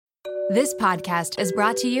This podcast is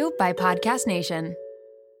brought to you by Podcast Nation.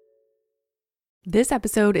 This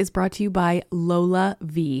episode is brought to you by Lola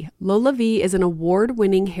V. Lola V is an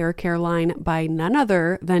award-winning hair care line by none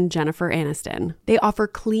other than Jennifer Aniston. They offer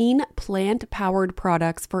clean, plant-powered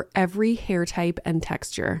products for every hair type and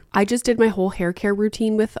texture. I just did my whole hair care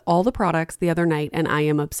routine with all the products the other night, and I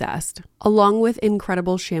am obsessed. Along with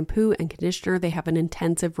incredible shampoo and conditioner, they have an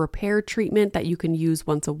intensive repair treatment that you can use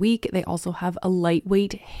once a week. They also have a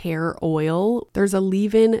lightweight hair oil. There's a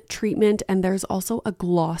leave-in treatment, and there's also a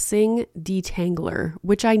glossing detangler,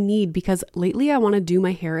 which I need because lately I want to do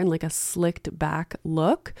my hair in like a slicked back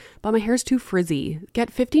look, but my hair's too frizzy.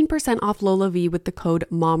 Get 15% off Lola V with the code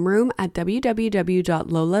MOMROOM at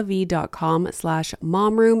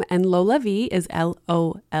www.lolav.com/momroom, and Lola V is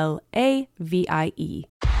LOLAVIE.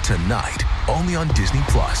 Tonight, only on Disney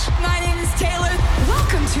Plus. My name is Taylor.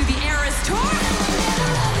 Welcome to the Eras Tour.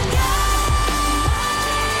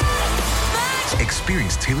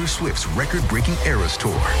 Experience Taylor Swift's record-breaking Eras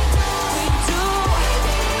Tour.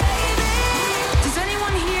 Does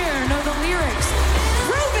anyone here know the lyrics?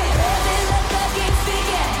 Prove it!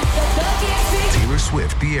 Taylor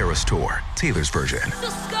Swift, the Eras Tour, Taylor's version,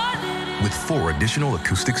 with 4 additional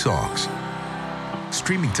acoustic songs.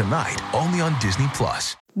 Streaming tonight, only on Disney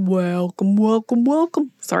Plus. Welcome.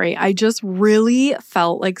 Sorry, I just really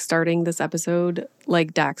felt like starting this episode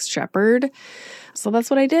like Dax Shepard. So that's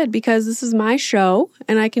what I did because this is my show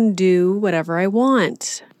and I can do whatever I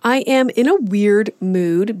want. I am in a weird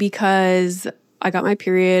mood because I got my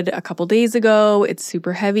period a couple days ago. It's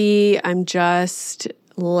super heavy. I'm just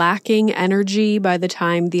lacking energy by the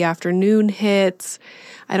time the afternoon hits.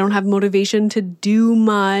 I don't have motivation to do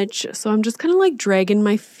much. So I'm just kind of like dragging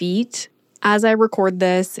my feet. As I record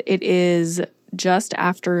this, it is just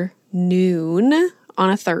after noon on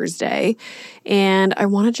a Thursday, and I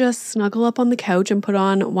want to just snuggle up on the couch and put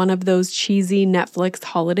on one of those cheesy Netflix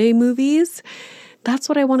holiday movies. That's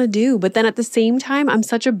what I want to do. But then at the same time, I'm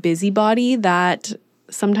such a busybody that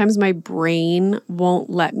sometimes my brain won't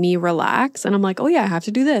let me relax. And I'm like, oh yeah, I have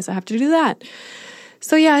to do this. I have to do that.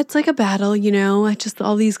 So yeah, it's like a battle, just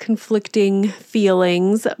all these conflicting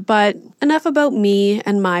feelings. But enough about me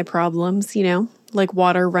and my problems, like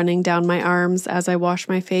water running down my arms as I wash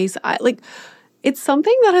my face. It's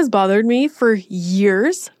something that has bothered me for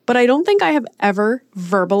years, but I don't think I have ever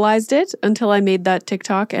verbalized it until I made that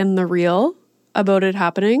TikTok and the reel about it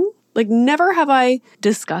happening. Never have I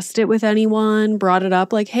discussed it with anyone, brought it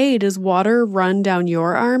up hey, does water run down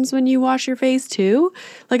your arms when you wash your face too?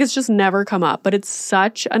 It's just never come up, but it's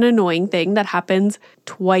such an annoying thing that happens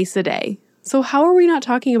twice a day. So how are we not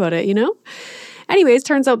talking about it, Anyways,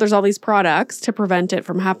 turns out there's all these products to prevent it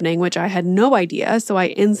from happening, which I had no idea. So I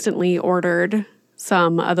instantly ordered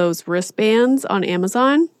some of those wristbands on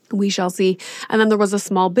Amazon. We shall see. And then there was a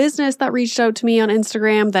small business that reached out to me on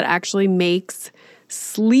Instagram that actually makes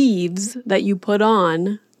sleeves that you put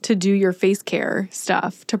on to do your face care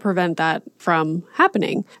stuff to prevent that from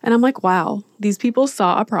happening. And I'm like, wow, these people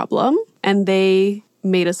saw a problem and they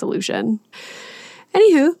made a solution.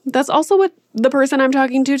 Anywho, that's also what the person I'm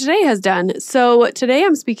talking to today has done. So today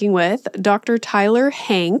I'm speaking with Dr. Tyler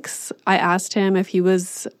Hanks. I asked him if he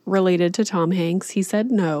was related to Tom Hanks. He said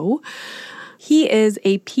no. He is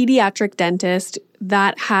a pediatric dentist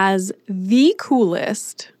that has the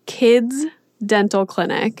coolest kids dental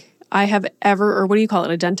clinic I have ever, or what do you call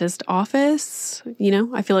it? A dentist office?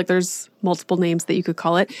 I feel like there's multiple names that you could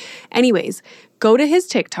call it. Anyways, go to his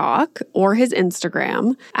TikTok or his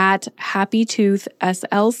Instagram at Happy Tooth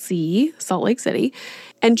SLC, Salt Lake City,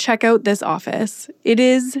 and check out this office. It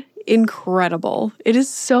is incredible. It is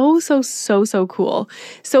so cool.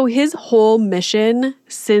 So his whole mission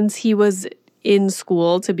since he was in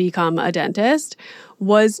school to become a dentist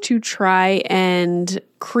was to try and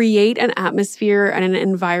create an atmosphere and an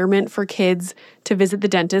environment for kids to visit the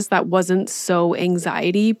dentist that wasn't so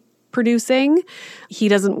anxiety producing. He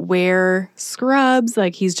doesn't wear scrubs,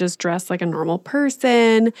 he's just dressed like a normal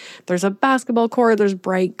person. There's a basketball court, there's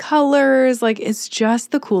bright colors, it's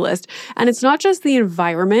just the coolest. And it's not just the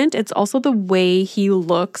environment, it's also the way he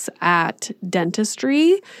looks at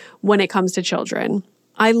dentistry when it comes to children.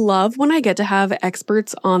 I love when I get to have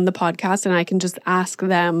experts on the podcast and I can just ask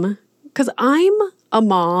them, because I'm a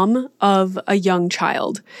mom of a young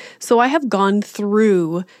child. So I have gone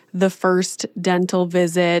through the first dental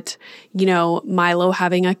visit, Milo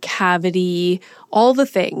having a cavity, all the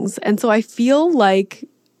things. And so I feel like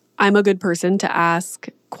I'm a good person to ask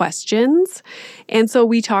questions. And so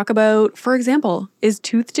we talk about, for example, is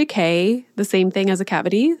tooth decay the same thing as a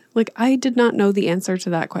cavity? Like, I did not know the answer to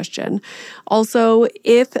that question. Also,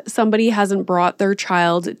 if somebody hasn't brought their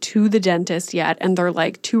child to the dentist yet and they're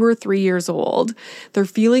like 2 or 3 years old, they're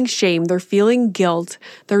feeling shame, they're feeling guilt,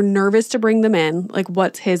 they're nervous to bring them in, like,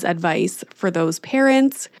 what's his advice for those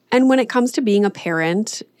parents? And when it comes to being a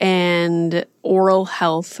parent and oral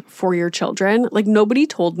health for your children, like, nobody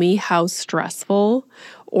told me how stressful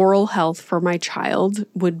oral health for my child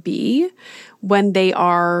would be when they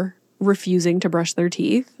are refusing to brush their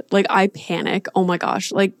teeth. Like, I panic. Oh my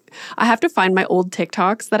gosh. Like, I have to find my old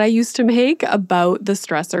TikToks that I used to make about the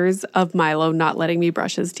stressors of Milo not letting me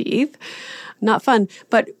brush his teeth. Not fun.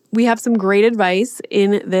 But we have some great advice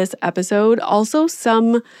in this episode. Also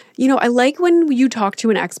some, I like when you talk to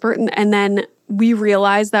an expert and then we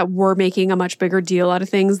realize that we're making a much bigger deal out of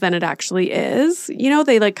things than it actually is.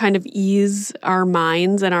 They like kind of ease our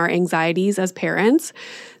minds and our anxieties as parents.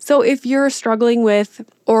 So if you're struggling with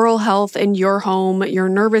oral health in your home, you're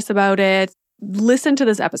nervous about it, listen to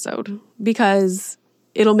this episode because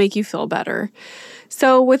it'll make you feel better.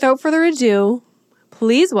 So without further ado,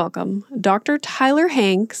 please welcome Dr. Tyler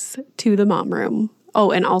Hanks to the Mom Room.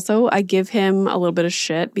 Oh, and also I give him a little bit of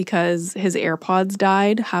shit because his AirPods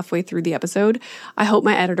died halfway through the episode. I hope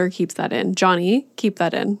my editor keeps that in. Johnny, keep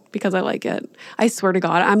that in because I like it. I swear to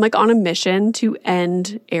God, I'm like on a mission to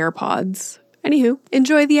end AirPods. Anywho,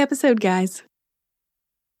 enjoy the episode, guys.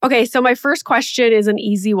 Okay, so my first question is an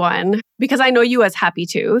easy one because I know you as Happy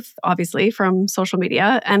Tooth, obviously, from social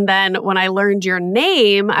media. And then when I learned your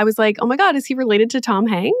name, I was like, oh my God, is he related to Tom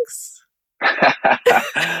Hanks?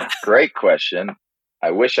 Great question. I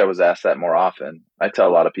wish I was asked that more often. I tell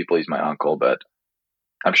a lot of people he's my uncle, but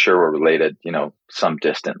I'm sure we're related, some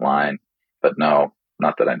distant line. But no,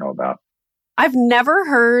 not that I know about. I've never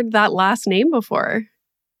heard that last name before,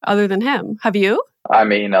 other than him. Have you? I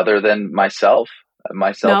mean, other than myself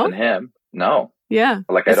No? and him. No. Yeah.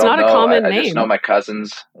 Like, it's I don't not know. A common I name. just know my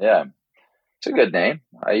cousins. Yeah. It's a good name.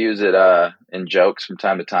 I use it in jokes from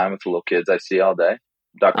time to time with the little kids I see all day.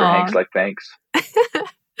 Dr. Hanks, like, thanks.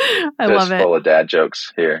 I love it. Just full of dad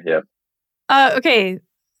jokes here. Yep. Okay.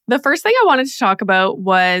 The first thing I wanted to talk about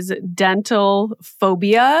was dental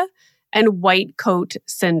phobia and white coat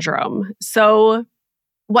syndrome. So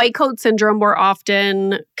white coat syndrome, we're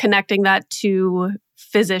often connecting that to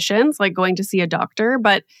physicians, like going to see a doctor,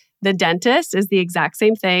 but the dentist is the exact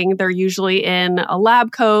same thing. They're usually in a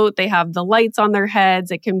lab coat. They have the lights on their heads.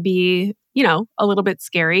 It can be, a little bit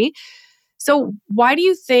scary. So why do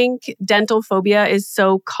you think dental phobia is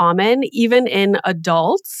so common, even in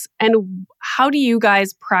adults? And how do you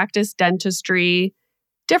guys practice dentistry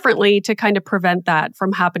differently to kind of prevent that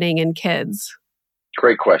from happening in kids?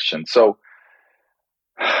 Great question. So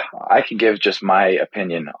I can give just my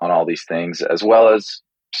opinion on all these things, as well as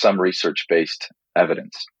some research-based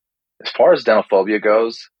evidence. As far as dental phobia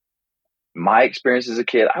goes, my experience as a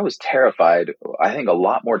kid, I was terrified. I think a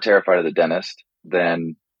lot more terrified of the dentist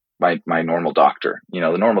than my normal doctor. The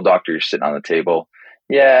normal doctor, you're sitting on the table.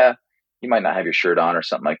 Yeah, you might not have your shirt on or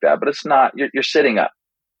something like that, but it's not, you're sitting up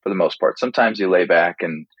for the most part. Sometimes you lay back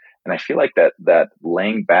and I feel like that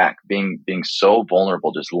laying back, being so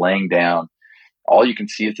vulnerable, just laying down, all you can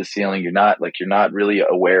see is the ceiling. You're not really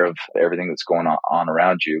aware of everything that's going on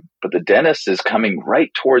around you, but the dentist is coming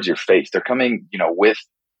right towards your face. They're coming, with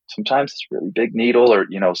sometimes this really big needle or,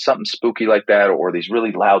 something spooky like that, or these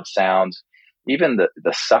really loud sounds. Even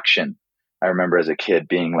the suction, I remember as a kid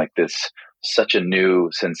being like this, such a new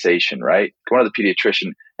sensation, right? Going to the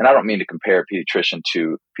pediatrician, and I don't mean to compare a pediatrician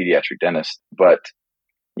to pediatric dentist, but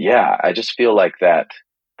yeah, I just feel like that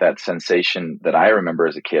sensation that I remember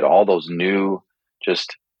as a kid, all those new,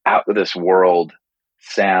 just out of this world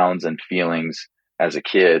sounds and feelings as a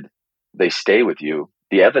kid, they stay with you.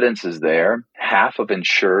 The evidence is there. Half of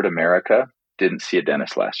insured America didn't see a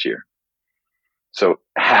dentist last year. So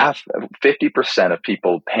 50% of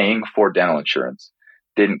people paying for dental insurance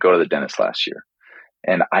didn't go to the dentist last year.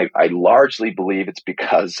 And I largely believe it's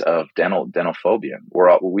because of dental phobia.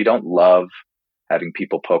 We don't love having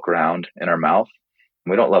people poke around in our mouth.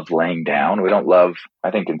 We don't love laying down. We don't love,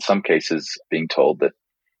 I think in some cases, being told that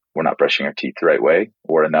we're not brushing our teeth the right way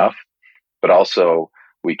or enough. But also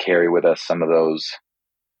we carry with us some of those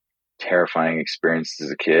terrifying experiences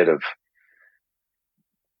as a kid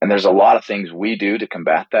and there's a lot of things we do to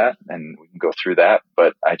combat that, and we can go through that.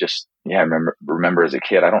 But I just, remember as a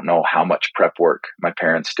kid, I don't know how much prep work my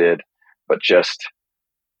parents did, but just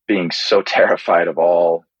being so terrified of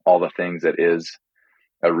all the things that is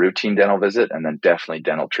a routine dental visit and then definitely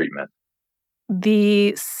dental treatment.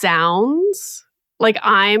 The sounds, Like,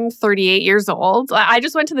 I'm 38 years old. I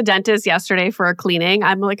just went to the dentist yesterday for a cleaning.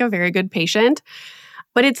 I'm like a very good patient.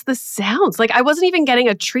 But it's the sounds. Like, I wasn't even getting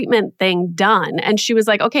a treatment thing done. And she was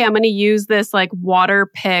like, okay, I'm going to use this like water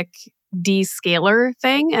pick descaler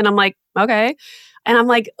thing. And I'm like, okay. And I'm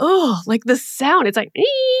like, oh, like the sound. It's like,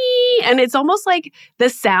 ee! And it's almost like the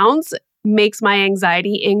sounds makes my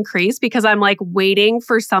anxiety increase because I'm like waiting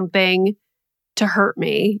for something to hurt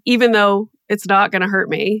me, even though it's not going to hurt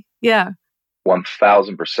me. Yeah.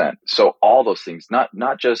 1000%. So all those things, not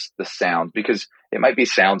just the sounds, because it might be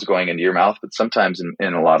sounds going into your mouth, but sometimes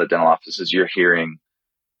in a lot of dental offices, you're hearing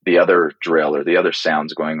the other drill or the other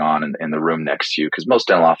sounds going on in the room next to you. Because most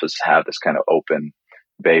dental offices have this kind of open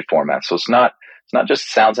bay format. So it's not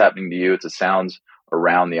just sounds happening to you. It's the sounds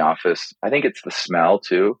around the office. I think it's the smell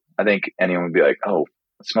too. I think anyone would be like, oh,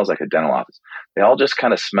 it smells like a dental office. They all just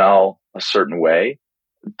kind of smell a certain way.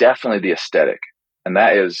 Definitely the aesthetic. And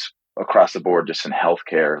that is across the board, just in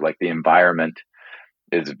healthcare. Like the environment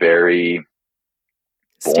is very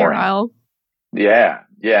boring. Sterile. Yeah.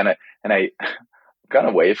 And I got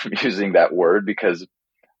away from using that word because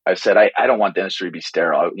I said, I don't want dentistry to be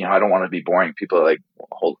sterile. I don't want to be boring. People are like,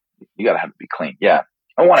 well, you got to have it be clean. Yeah.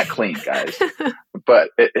 I want it clean, guys. But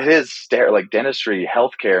it is sterile. Like dentistry,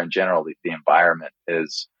 healthcare in general, the environment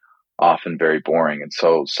is often very boring. And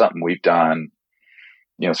so something we've done,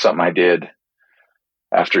 something I did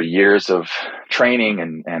after years of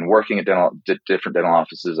training and working at different dental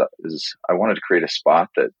offices is I wanted to create a spot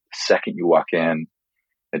that the second you walk in,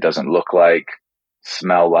 it doesn't look like,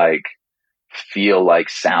 smell like, feel like,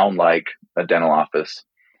 sound like a dental office.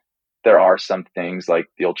 There are some things like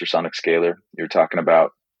the ultrasonic scaler you're talking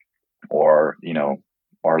about, or,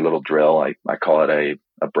 our little drill. I call it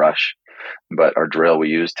a brush, but our drill we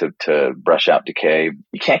use to brush out decay.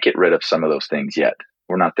 You can't get rid of some of those things yet.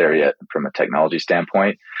 We're not there yet from a technology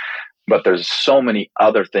standpoint, but there's so many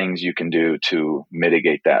other things you can do to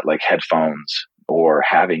mitigate that, like headphones or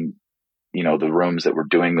having, the rooms that we're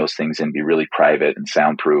doing those things in be really private and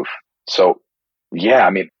soundproof. So yeah,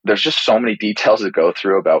 there's just so many details to go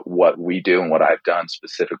through about what we do and what I've done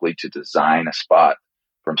specifically to design a spot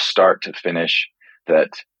from start to finish that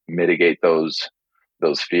mitigate those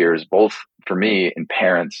fears, both for me and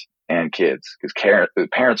parents and kids, because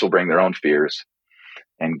parents will bring their own fears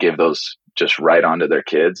and give those just right onto their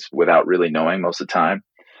kids without really knowing most of the time.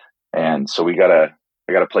 And so I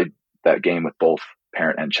gotta play that game with both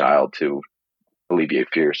parent and child to alleviate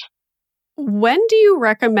fears. When do you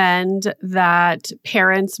recommend that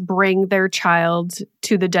parents bring their child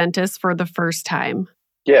to the dentist for the first time?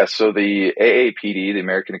 Yeah, so the AAPD, the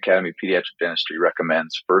American Academy of Pediatric Dentistry,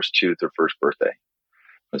 recommends first tooth or first birthday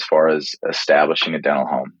as far as establishing a dental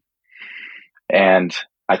home. And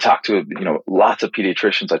I talked to, lots of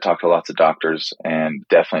pediatricians. I talked to lots of doctors and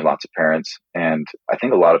definitely lots of parents. And I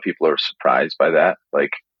think a lot of people are surprised by that.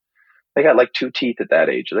 Like they got like 2 teeth at that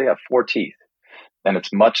age. They got 4 teeth. And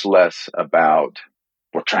it's much less about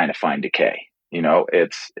we're trying to find decay.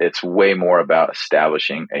 It's way more about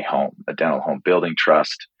establishing a home, a dental home, building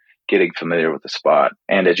trust, getting familiar with the spot,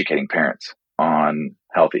 and educating parents on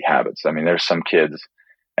healthy habits. There's some kids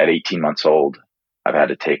at 18 months old, I've had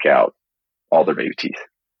to take out all their baby teeth,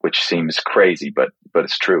 which seems crazy, but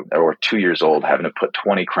it's true. Or 2 years old, having to put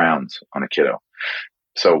 20 crowns on a kiddo.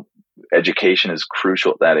 So education is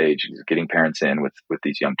crucial at that age, getting parents in with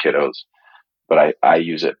these young kiddos. But I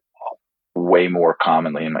use it way more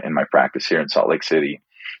commonly in my practice here in Salt Lake City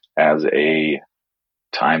as a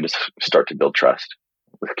time to start to build trust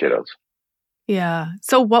with kiddos. Yeah.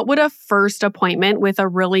 So what would a first appointment with a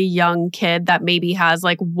really young kid that maybe has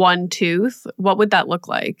like 1 tooth, what would that look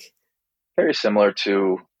like? Very similar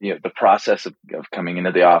to the process of coming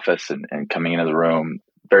into the office and coming into the room,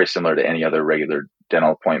 very similar to any other regular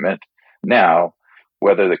dental appointment. Now,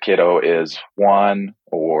 whether the kiddo is 1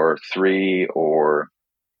 or 3 or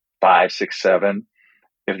 5, 6, 7,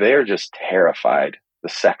 if they are just terrified the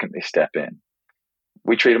second they step in,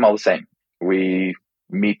 we treat them all the same. We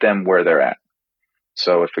meet them where they're at.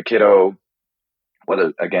 So if a kiddo,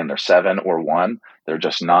 whether again they're 7 or 1, they're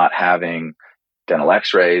just not having dental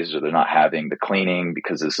x-rays or they're not having the cleaning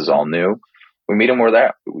because this is all new, we meet them where they're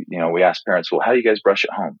at. We ask parents, well, how do you guys brush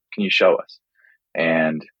at home? Can you show us?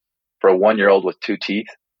 And for a 1-year-old with 2 teeth,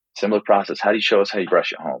 similar process. How do you show us how you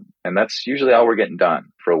brush at home? And that's usually all we're getting done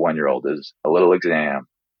for a 1-year-old is a little exam,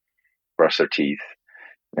 brush their teeth.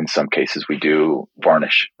 In some cases, we do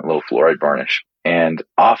varnish, a little fluoride varnish. And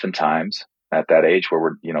oftentimes at that age where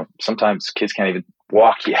we're, sometimes kids can't even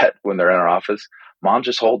walk yet when they're in our office, mom's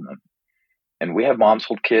just holding them. And we have moms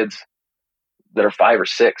hold kids that are 5 or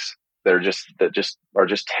 6 that are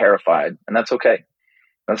just terrified. And that's okay.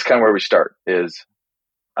 that's kind of where we start. Is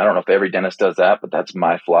I don't know if every dentist does that, but that's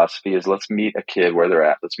my philosophy is let's meet a kid where they're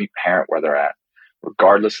at. Let's meet parent where they're at,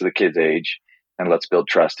 regardless of the kid's age, and let's build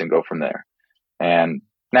trust and go from there. And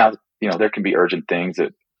now, there can be urgent things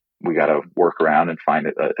that we got to work around and find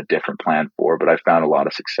a different plan for, but I found a lot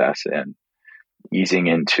of success in easing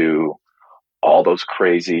into all those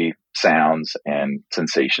crazy sounds and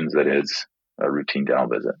sensations that is a routine dental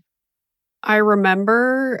visit. I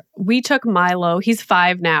remember we took Milo, he's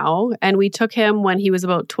 5 now, and we took him when he was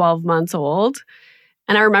about 12 months old.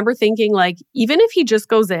 And I remember thinking, like, even if he just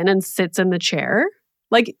goes in and sits in the chair,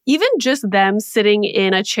 like even just them sitting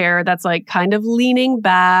in a chair that's like kind of leaning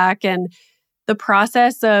back and the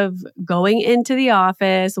process of going into the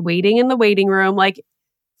office, waiting in the waiting room, like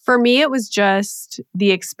for me, it was just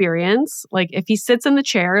the experience. Like if he sits in the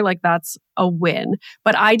chair, like that's a win.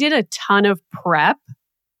 But I did a ton of prep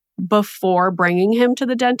before bringing him to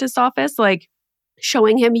the dentist office, like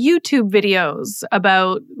showing him YouTube videos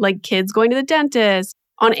about like kids going to the dentist.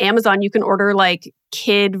 On Amazon, you can order like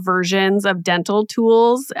kid versions of dental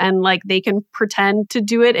tools and like they can pretend to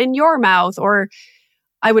do it in your mouth. Or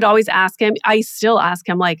I would always ask him, I still ask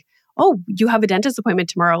him like, oh, you have a dentist appointment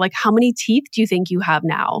tomorrow. Like how many teeth do you think you have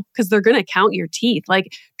now? Because they're going to count your teeth.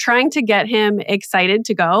 Like trying to get him excited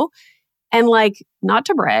to go. And like, not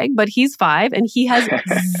to brag, but he's 5 and he has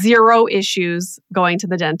 0 issues going to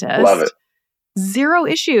the dentist. Love it. 0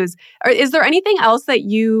 issues. Is there anything else that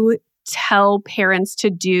you tell parents to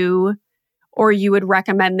do or you would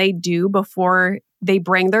recommend they do before they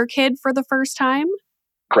bring their kid for the first time?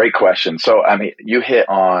 Great question. So, I mean, you hit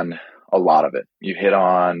on a lot of it. You hit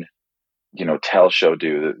on, tell, show,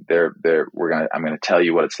 do. I'm going to tell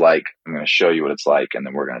you what it's like. I'm going to show you what it's like, and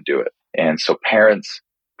then we're going to do it. And so parents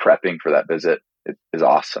prepping for that visit is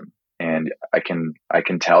awesome. And I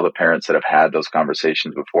can tell the parents that have had those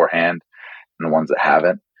conversations beforehand and the ones that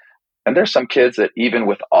haven't. And there's some kids that even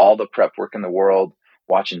with all the prep work in the world,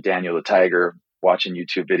 watching Daniel the Tiger, watching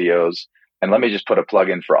YouTube videos, and let me just put a plug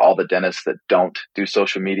in for all the dentists that don't do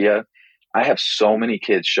social media. I have so many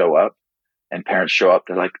kids show up and parents show up.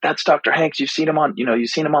 They're like, that's Dr. Hanks. You've seen him on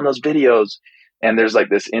those videos. And there's like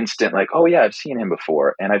this instant like, oh yeah, I've seen him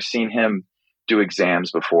before. And I've seen him do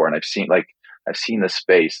exams before. And I've seen the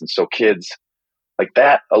space. And so kids like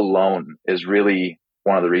that alone is really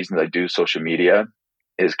one of the reasons I do social media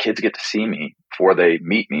is kids get to see me before they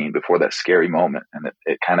meet me, before that scary moment. And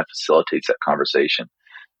it kind of facilitates that conversation.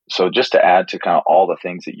 So just to add to kind of all the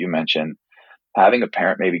things that you mentioned, having a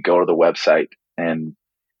parent maybe go to the website and,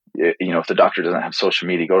 if the doctor doesn't have social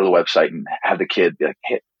media, go to the website and have the kid be like,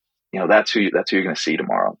 hey, that's who you're going to see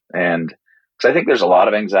tomorrow. And because I think there's a lot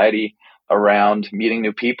of anxiety around meeting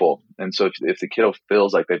new people. And so if the kiddo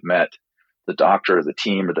feels like they've met the doctor or the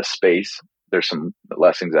team or the space, there's some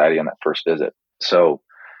less anxiety on that first visit. So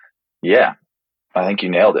yeah, I think you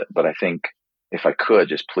nailed it. But I think if I could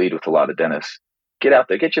just plead with a lot of dentists, get out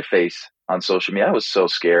there, get your face on social media. I was so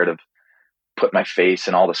scared of put my face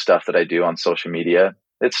and all the stuff that I do on social media.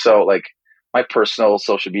 It's so like my personal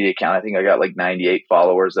social media account, I think I got like 98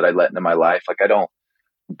 followers that I let into my life. Like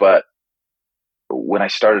but when I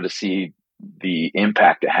started to see the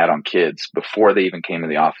impact it had on kids before they even came in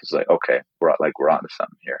the office, like, okay, we're onto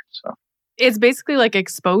something here. So it's basically like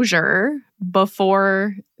exposure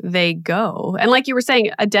before they go. And like you were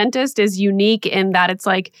saying, a dentist is unique in that it's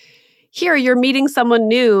like, here, you're meeting someone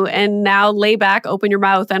new and now lay back, open your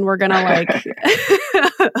mouth, and we're going to like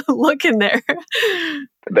look in there.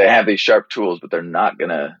 They have these sharp tools, but they're not going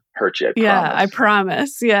to hurt you. I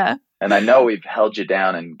promise. Yeah. And I know we've held you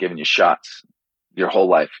down and given you shots your whole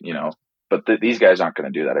life, but these guys aren't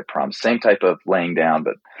going to do that. I promise. Same type of laying down,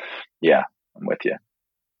 but yeah, I'm with you.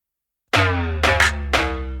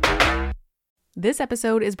 This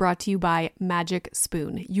episode is brought to you by Magic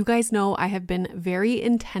Spoon. You guys know I have been very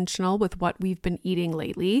intentional with what we've been eating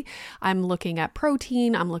lately. I'm looking at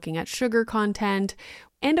protein, I'm looking at sugar content,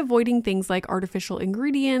 and avoiding things like artificial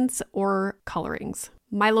ingredients or colorings.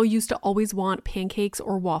 Milo used to always want pancakes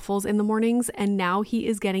or waffles in the mornings, and now he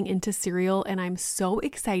is getting into cereal, and I'm so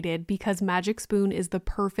excited because Magic Spoon is the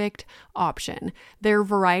perfect option. Their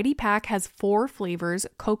variety pack has 4 flavors: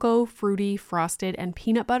 cocoa, fruity, frosted, and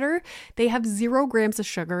peanut butter. They have 0 grams of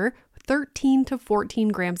sugar, 13 to 14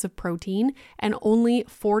 grams of protein, and only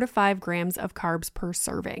 4 to 5 grams of carbs per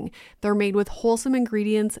serving. They're made with wholesome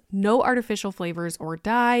ingredients, no artificial flavors or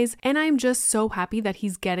dyes, and I'm just so happy that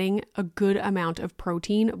he's getting a good amount of protein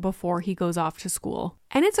before he goes off to school.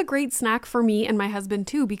 And it's a great snack for me and my husband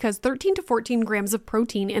too, because 13 to 14 grams of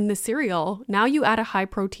protein in the cereal, now you add a high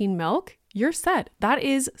protein milk, you're set. That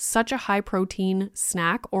is such a high protein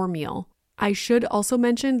snack or meal. I should also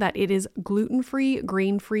mention that it is gluten-free,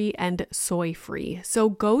 grain-free, and soy-free. So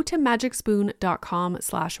go to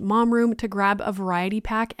magicspoon.com/momroom to grab a variety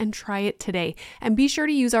pack and try it today. And be sure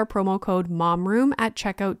to use our promo code MOMROOM at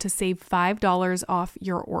checkout to save $5 off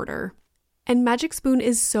your order. And Magic Spoon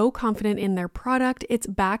is so confident in their product, it's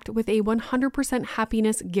backed with a 100%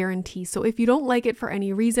 happiness guarantee. So if you don't like it for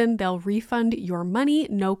any reason, they'll refund your money,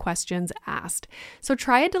 no questions asked. So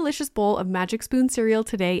try a delicious bowl of Magic Spoon cereal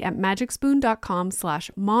today at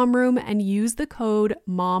magicspoon.com/momroom and use the code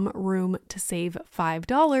MOMROOM to save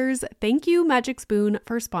 $5. Thank you, Magic Spoon,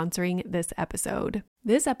 for sponsoring this episode.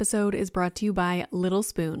 This episode is brought to you by Little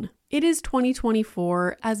Spoon. It is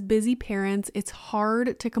 2024. As busy parents, it's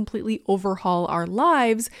hard to completely overhaul our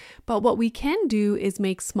lives, but what we can do is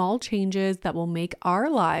make small changes that will make our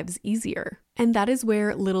lives easier. And that is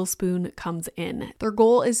where Little Spoon comes in. Their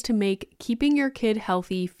goal is to make keeping your kid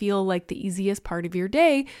healthy feel like the easiest part of your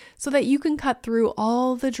day so that you can cut through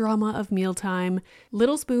all the drama of mealtime.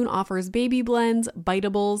 Little Spoon offers baby blends,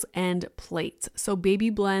 biteables, and plates. So baby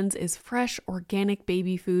blends is fresh, organic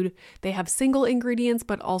baby food. They have single ingredients,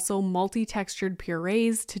 but also multi-textured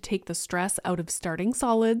purees to take the stress out of starting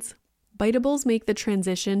solids. Biteables make the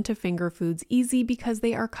transition to finger foods easy because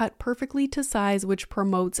they are cut perfectly to size, which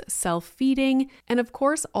promotes self-feeding. And of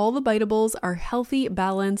course, all the biteables are healthy,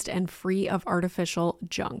 balanced, and free of artificial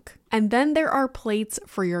junk. And then there are plates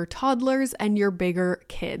for your toddlers and your bigger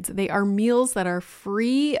kids. They are meals that are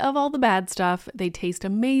free of all the bad stuff. They taste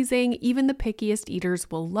amazing. Even the pickiest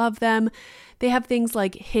eaters will love them. They have things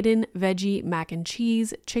like hidden veggie mac and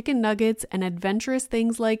cheese, chicken nuggets, and adventurous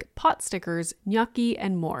things like pot stickers, gnocchi,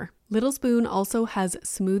 and more. Little Spoon also has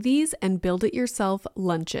smoothies and build-it-yourself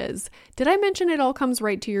lunches. Did I mention it all comes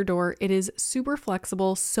right to your door? It is super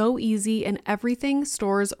flexible, so easy, and everything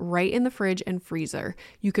stores right in the fridge and freezer.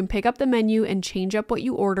 You can pick up the menu and change up what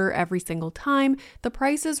you order every single time. The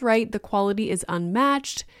price is right, the quality is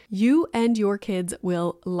unmatched. You and your kids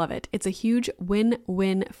will love it. It's a huge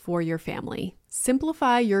win-win for your family.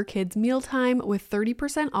 Simplify your kids' mealtime with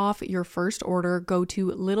 30% off your first order. Go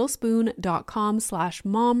to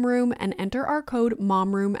littlespoon.com/momroom and enter our code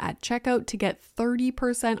MOMROOM at checkout to get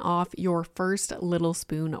 30% off your first Little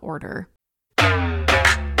Spoon order.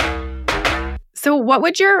 So what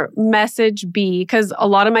would your message be? Because a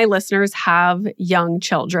lot of my listeners have young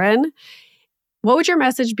children. What would your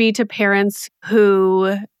message be to parents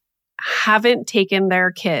who haven't taken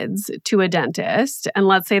their kids to a dentist, and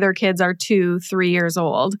let's say their kids are 2-3 years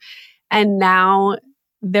old, and now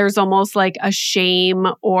there's almost like a shame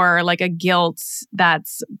or like a guilt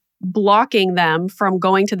that's blocking them from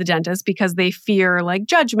going to the dentist because they fear like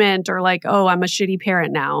judgment or like, oh, I'm a shitty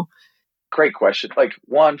parent now? Great question. Like,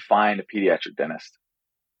 one, find a pediatric dentist.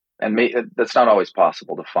 And that's not always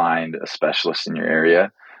possible to find a specialist in your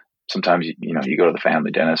area. Sometimes you go to the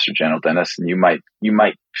family dentist or general dentist, and you might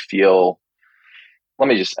feel, I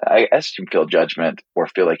guess you can feel judgment or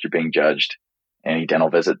feel like you're being judged any dental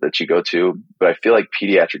visit that you go to. But I feel like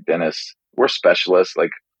pediatric dentists, we're specialists.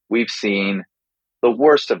 Like, we've seen the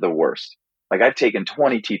worst of the worst. Like, I've taken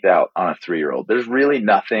 20 teeth out on a 3-year-old. There's really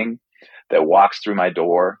nothing that walks through my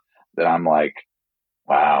door that I'm like,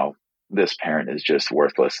 wow, this parent is just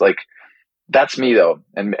worthless. Like, that's me though.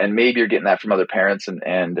 And maybe you're getting that from other parents from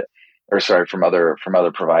other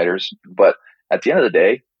providers. But at the end of the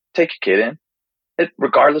day, take your kid in,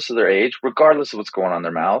 regardless of their age, regardless of what's going on in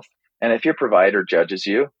their mouth. And if your provider judges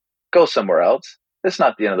you, go somewhere else. It's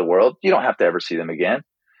not the end of the world. You don't have to ever see them again,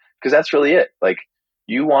 because that's really it. Like,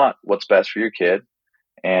 you want what's best for your kid,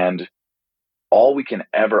 and all we can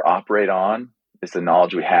ever operate on is the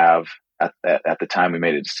knowledge we have at the time we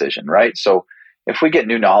made a decision, right? So if we get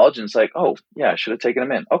new knowledge and it's like, oh yeah, I should have taken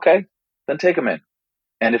them in. Okay, then take them in.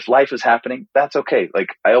 And if life is happening, that's okay. Like,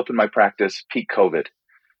 I opened my practice peak COVID,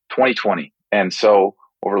 2020. And so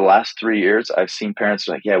over the last 3 years, I've seen parents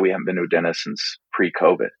like, yeah, we haven't been to a dentist since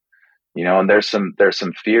pre-COVID, and there's some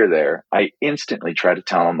fear there. I instantly try to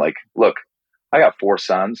tell them, like, look, I got 4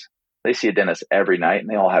 sons. They see a dentist every night and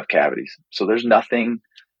they all have cavities. So there's nothing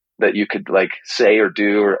that you could like say or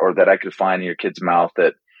do or that I could find in your kid's mouth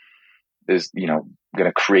that is, going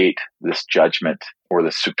to create this judgment or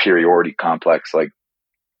this superiority complex. Like,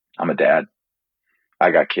 I'm a dad.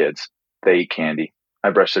 I got kids. They eat candy.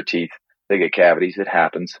 I brush their teeth. They get cavities. It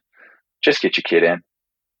happens. Just get your kid in.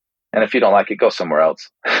 And if you don't like it, go somewhere else.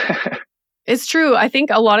 It's true. I think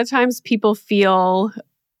a lot of times people feel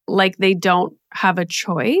like they don't have a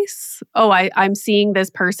choice. Oh, I'm seeing this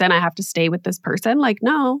person. I have to stay with this person. Like,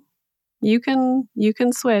 no, you can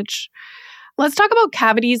switch. Let's talk about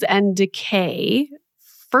cavities and decay.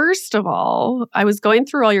 first of all, I was going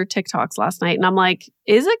through all your TikToks last night and I'm like,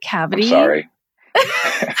 is a cavity? I'm sorry.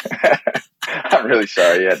 I'm really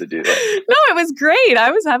sorry you had to do that. No, it was great.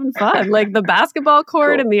 I was having fun. Like the basketball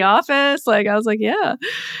court Cool. in the office. Like I was like, yeah.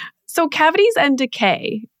 So cavities and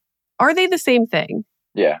decay, are they the same thing?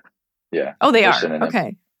 Yeah. Yeah. Oh, they They're are. synonyms.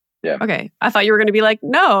 Okay. Yeah. Okay. I thought you were going to be like,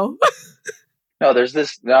 no. No,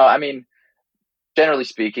 I mean, generally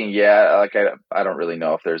speaking, yeah, like I don't really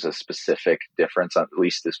know if there's a specific difference, at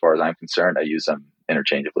least as far as I'm concerned. I use them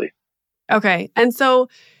interchangeably. Okay. And so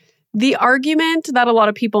the argument that a lot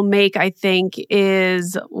of people make, I think,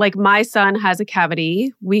 is like my son has a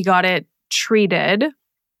cavity. We got it treated.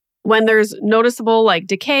 When there's noticeable like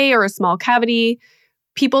decay or a small cavity,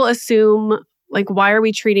 people assume like, why are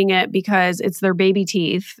we treating it? Because it's their baby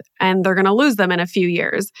teeth and they're going to lose them in a few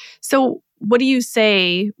years. So what do you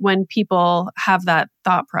say when people have that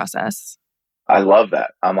thought process? I love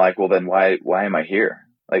that. I'm like, well, then why am I here?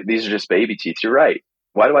 Like, these are just baby teeth. You're right.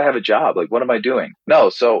 Why do I have a job? Like, what am I doing? No.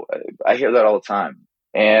 So I hear that all the time.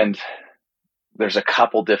 And there's a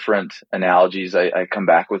couple different analogies I come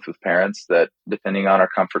back with parents that, depending on our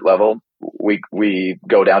comfort level, we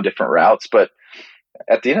go down different routes. But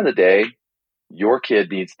at the end of the day, your kid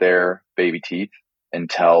needs their baby teeth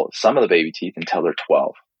until they're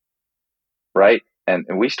 12, right? And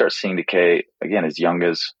we start seeing decay again as young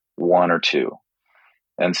as 1 or 2.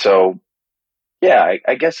 And so, yeah,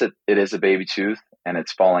 I guess it is a baby tooth and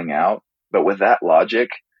it's falling out. But with that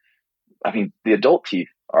logic, I mean, the adult teeth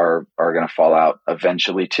are going to fall out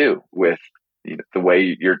eventually too, with the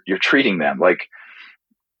way you're treating them. Like,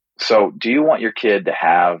 so do you want your kid to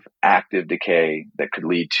have active decay that could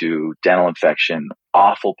lead to dental infection,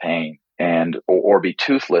 awful pain, and or be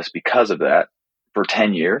toothless because of that for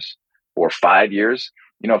 10 years or 5 years?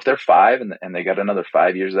 You know, if they're 5 and they got another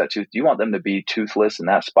 5 years of that tooth, do you want them to be toothless in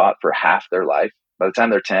that spot for half their life? By the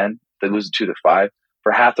time they're 10, they lose a tooth at 5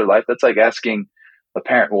 for half their life. That's like asking a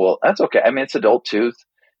parent, well, that's okay. I mean, it's adult tooth.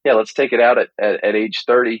 Yeah, let's take it out at age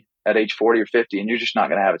 30, at age 40 or 50, and you're just not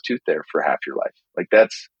going to have a tooth there for half your life. Like,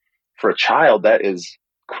 that's, for a child, that is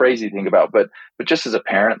crazy to think about. But just as a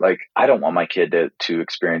parent, like, I don't want my kid to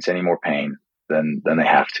experience any more pain than they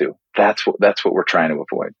have to. That's what we're trying to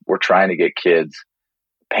avoid. We're trying to get kids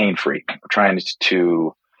pain-free. We're trying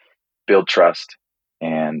to build trust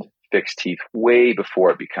and fix teeth way before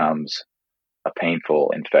it becomes a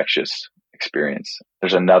painful, infectious experience.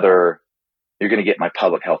 There's another, you're going to get my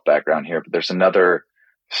public health background here, but there's another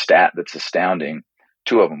stat that's astounding.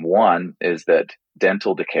 2 of them. One is that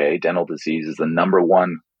dental decay, dental disease, is the number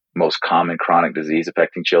 1 most common chronic disease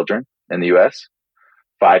affecting children in the U.S.,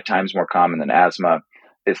 5 times more common than asthma.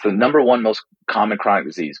 It's the number 1 most common chronic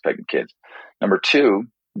disease affecting kids. Number 2,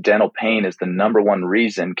 dental pain is the number 1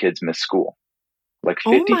 reason kids miss school. Like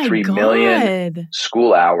 53 million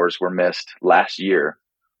school hours were missed last year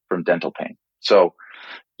from dental pain. So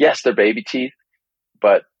yes, they're baby teeth,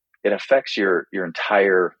 but it affects your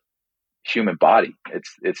entire human body.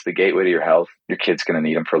 It's the gateway to your health. Your kid's going to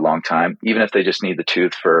need them for a long time. Even if they just need the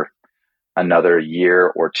tooth for another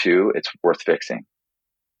year or 2, it's worth fixing.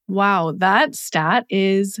 Wow, that stat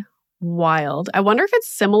is wild. I wonder if it's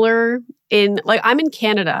similar in, like, I'm in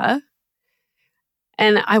Canada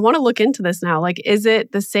and I want to look into this now. Like, is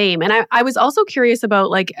it the same? And I was also curious about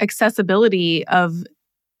like accessibility of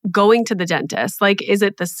going to the dentist. Like, is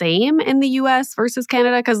it the same in the US versus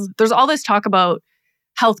Canada? Because there's all this talk about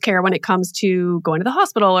healthcare when it comes to going to the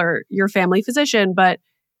hospital or your family physician. But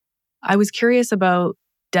I was curious about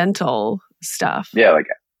dental stuff. Yeah, like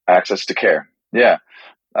access to care. Yeah.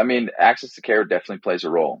 I mean, access to care definitely plays a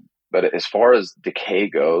role. But as far as decay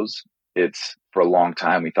goes, it's, for a long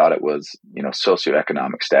time, we thought it was,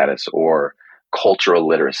 socioeconomic status or cultural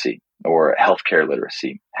literacy or healthcare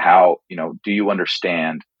literacy. How, do you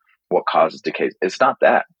understand what causes decay? It's not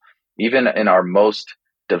that. Even in our most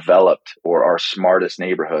developed or our smartest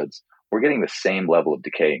neighborhoods, we're getting the same level of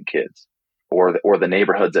decay in kids, or the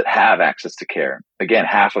neighborhoods that have access to care. Again,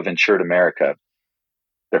 half of insured America,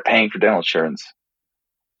 they're paying for dental insurance,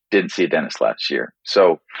 didn't see a dentist last year.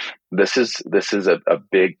 So this is a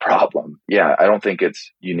big problem. Yeah, I don't think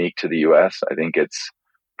it's unique to the US. I think it's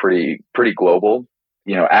pretty global.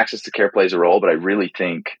 Access to care plays a role, but I really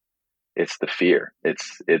think it's the fear.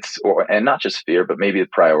 And not just fear, but maybe the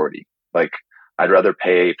priority. Like, I'd rather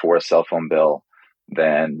pay for a cell phone bill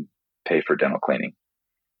than pay for dental cleaning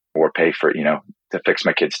or pay for, to fix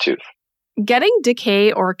my kid's tooth. Getting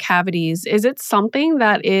decay or cavities, is it something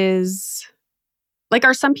that is, like,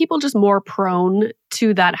 are some people just more prone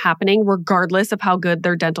to that happening regardless of how good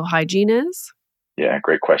their dental hygiene is? Yeah,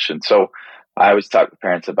 great question. So I always talk to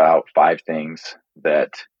parents about 5 things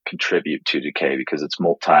that contribute to decay because it's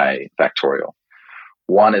multifactorial.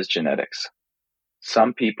 One is genetics.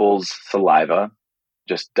 Some people's saliva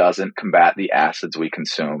just doesn't combat the acids we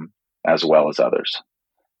consume as well as others.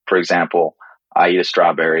 For example, I eat a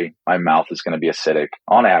strawberry, my mouth is going to be acidic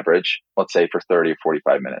on average, let's say for 30 or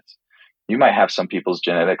 45 minutes. You might have some people's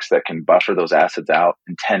genetics that can buffer those acids out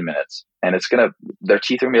in 10 minutes, and their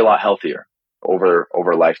teeth are going to be a lot healthier over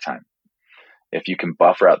a lifetime. If you can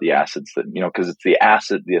buffer out the acids that, because it's the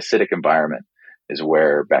acidic environment is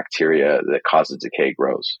where bacteria that causes decay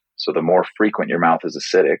grows. So the more frequent your mouth is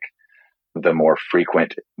acidic, the more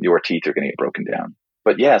frequent your teeth are going to get broken down.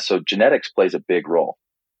 But yeah, so genetics plays a big role.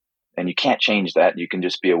 And you can't change that. You can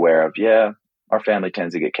just be aware of, our family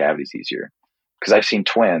tends to get cavities easier. Because I've seen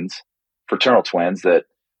fraternal twins that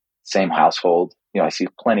same household, I see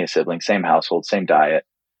plenty of siblings, same household, same diet,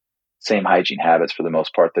 same hygiene habits for the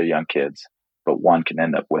most part. They're young kids, but one can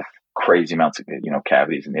end up with crazy amounts of,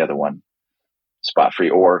 cavities and the other one spot free.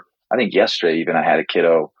 Or I think yesterday, even I had a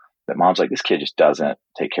kiddo that mom's like, this kid just doesn't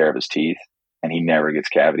take care of his teeth and he never gets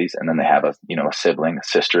cavities. And then they have a sibling, a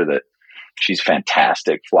sister that she's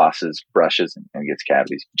fantastic, flosses, brushes, and gets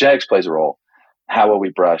cavities. Genetics plays a role. How well we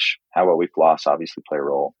brush, how well we floss obviously play a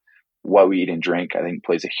role. What we eat and drink, I think,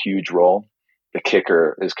 plays a huge role. The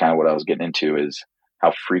kicker is kind of what I was getting into is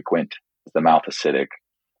how frequent is the mouth acidic,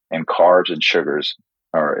 and carbs and sugars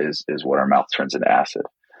is what our mouth turns into acid.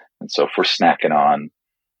 And so if we're snacking on,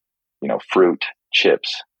 fruit,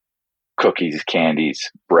 chips, cookies,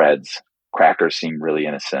 candies, breads, crackers seem really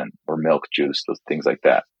innocent, or milk, juice, those things like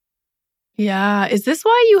that. Yeah. Is this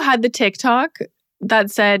why you had the TikTok that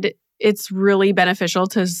said it's really beneficial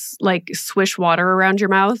to swish water around your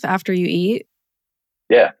mouth after you eat?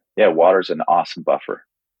 Yeah. Yeah. Water's an awesome buffer.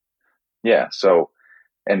 Yeah. So,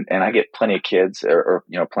 and I get plenty of kids or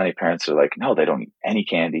plenty of parents are like, no, they don't eat any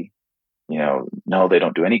candy. No, they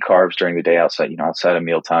don't do any carbs during the day outside of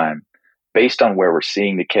mealtime, based on where we're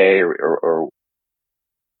seeing decay or.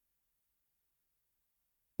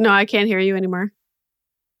 No, I can't hear you anymore.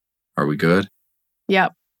 Are we good?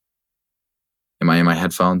 Yep. Am I in my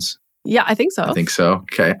headphones? Yeah, I think so. I think so.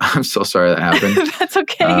 Okay. I'm so sorry that happened. That's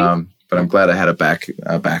okay. But I'm glad I had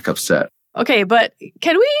a backup set. Okay, but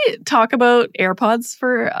can we talk about AirPods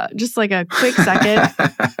for just like a quick second?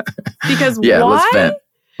 Because why?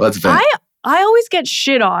 Let's vent. I always get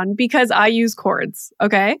shit on because I use cords,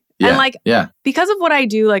 okay? Yeah, and because of what I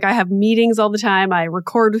do, I have meetings all the time. I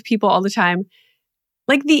record with people all the time.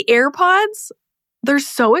 The AirPods, they're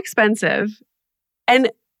so expensive. And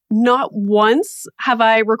not once have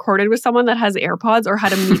I recorded with someone that has AirPods or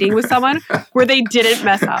had a meeting with someone where they didn't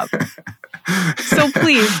mess up. So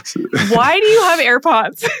please, why do you have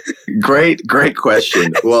AirPods? Great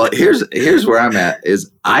question. Well, here's where I'm at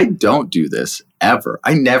is I don't do this ever.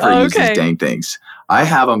 I never use these dang things. I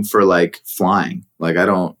have them for flying. I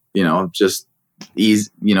don't, just ease,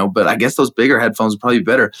 but I guess those bigger headphones are probably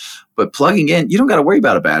better. But plugging in, you don't got to worry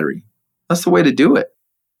about a battery. That's the way to do it.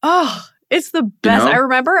 Oh, it's the best. I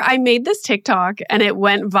remember I made this TikTok and it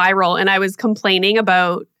went viral and I was complaining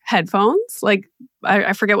about headphones.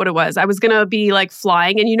 I forget what it was. I was going to be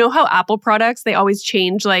flying, and how Apple products, they always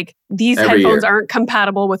change these Every headphones year. aren't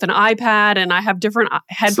compatible with an iPad, and I have different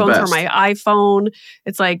headphones for my iPhone.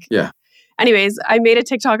 It's yeah. Anyways, I made a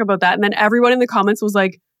TikTok about that, and then everyone in the comments was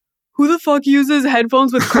like, who the fuck uses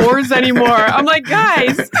headphones with cords anymore? I'm like,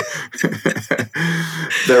 guys.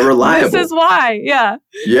 They're reliable. This is why. Yeah.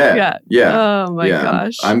 Yeah. Oh my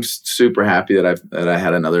gosh. I'm super happy that I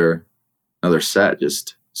had another set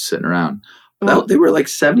just sitting around. Well, they were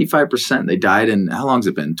 75%. They died in, how long's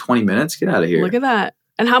it been? 20 minutes? Get out of here. Look at that.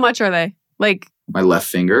 And how much are they? My left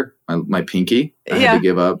finger, my pinky. I had to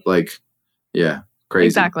give up. Crazy.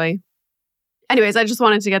 Exactly. Anyways, I just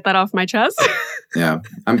wanted to get that off my chest. Yeah.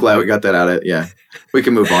 I'm glad we got that out of Yeah. We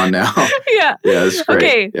can move on now. Yeah. Yeah, that's great.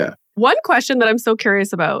 Okay. Yeah. One question that I'm so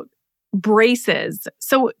curious about. Braces.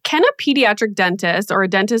 So can a pediatric dentist or a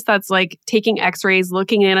dentist that's taking x-rays,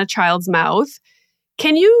 looking in a child's mouth,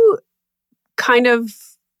 can you kind of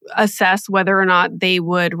assess whether or not they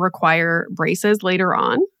would require braces later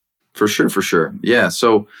on? For sure. Yeah.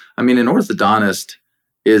 So, an orthodontist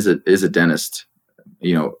is a dentist,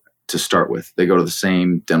 to start with. They go to the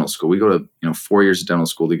same dental school. We go to, 4 years of dental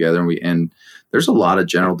school together, and there's a lot of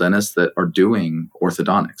general dentists that are doing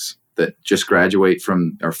orthodontics that just graduate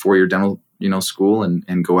from our 4-year dental, school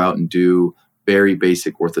and go out and do very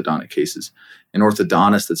basic orthodontic cases. An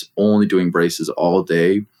orthodontist that's only doing braces all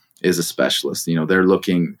day is a specialist. They're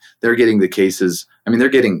getting the cases. They're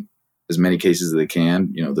getting as many cases as they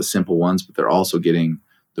can, the simple ones, but they're also getting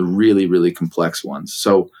the really, really complex ones.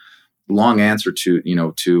 So long answer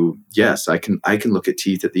to yes, I can look at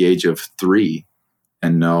teeth at the age of 3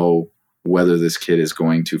 and know whether this kid is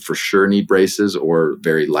going to for sure need braces or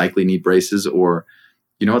very likely need braces, or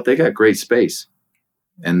you know what, they got great space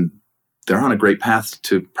and they're on a great path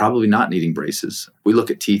to probably not needing braces. We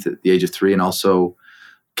look at teeth at the age of 3 and also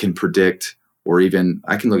can predict, or even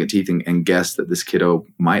I can look at teeth and guess that this kiddo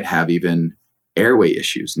might have even airway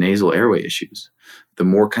issues, nasal airway issues. The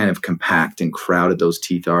more kind of compact and crowded those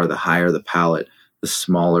teeth are, the higher the palate, the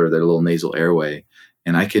smaller their little nasal airway.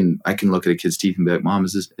 And I can look at a kid's teeth and be like, Mom,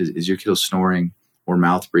 is your kiddo snoring or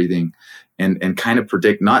mouth breathing? And kind of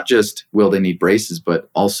predict not just will they need braces, but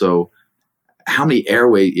also how many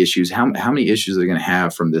airway issues, how many issues are they going to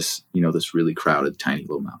have from this, this really crowded, tiny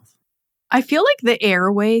little mouth. I feel like the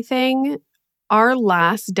airway thing, our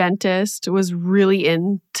last dentist was really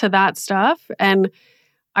into that stuff. And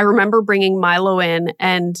I remember bringing Milo in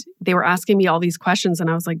and they were asking me all these questions. And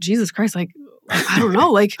I was like, Jesus Christ, like I don't know.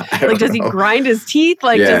 Like does he grind his teeth?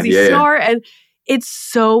 Does he snore? Yeah. And it's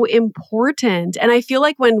so important. And I feel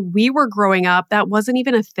like when we were growing up, that wasn't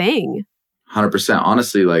even a thing. 100%.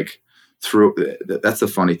 Honestly, that's the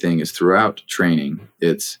funny thing is throughout training,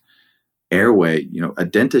 it's airway, a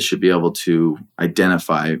dentist should be able to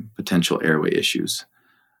identify potential airway issues,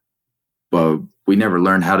 but we never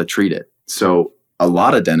learned how to treat it. So a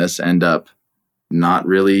lot of dentists end up not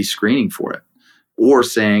really screening for it or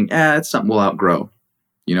saying, it's something we'll outgrow.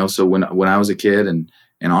 So when I was a kid and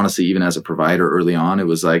honestly, even as a provider early on, it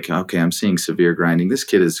was like, okay, I'm seeing severe grinding. This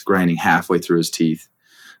kid is grinding halfway through his teeth.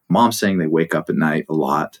 Mom's saying they wake up at night a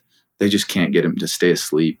lot. They just can't get him to stay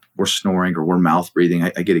asleep. We're snoring or we're mouth breathing.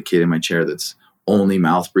 I get a kid in my chair that's only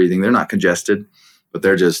mouth breathing. They're not congested, but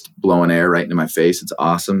they're just blowing air right into my face. It's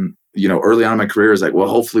awesome. Early on in my career, I was like, well,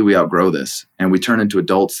 hopefully we outgrow this. And we turn into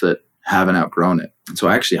adults that haven't outgrown it. And so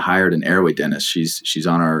I actually hired an airway dentist. She's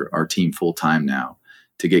on our team full time now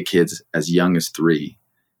to get kids as young as 3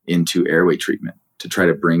 into airway treatment to try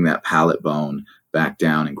to bring that palate bone back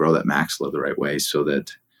down and grow that maxilla the right way so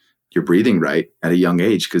that you're breathing right at a young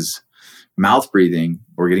age. Because mouth breathing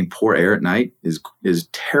or getting poor air at night is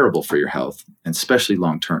terrible for your health, and especially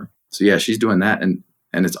long term. So yeah, she's doing that, and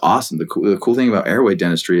it's awesome. The cool thing about airway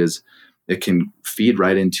dentistry is it can feed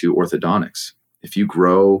right into orthodontics. If you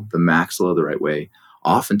grow the maxilla the right way,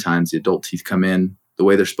 oftentimes the adult teeth come in the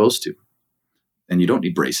way they're supposed to, and you don't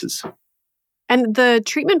need braces. And the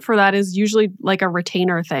treatment for that is usually like a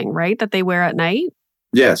retainer thing, right? That they wear at night?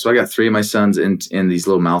 Yeah, so I got 3 of my sons in these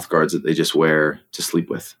little mouth guards that they just wear to sleep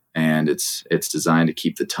with. And it's designed to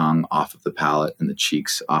keep the tongue off of the palate and the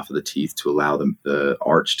cheeks off of the teeth to allow the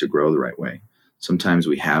arch to grow the right way. Sometimes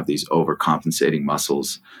we have these overcompensating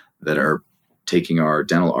muscles that are taking our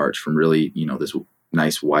dental arch from really, this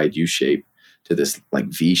nice wide U shape to this like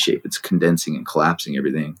V shape. It's condensing and collapsing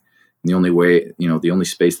everything. And the only way, the only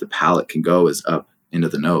space the palate can go is up into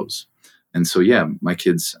the nose. And so, yeah, my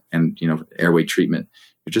kids and, airway treatment,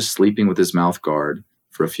 you're just sleeping with this mouth guard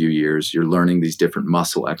for a few years. You're learning these different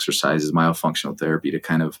muscle exercises, myofunctional therapy to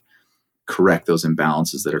kind of correct those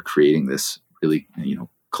imbalances that are creating this really,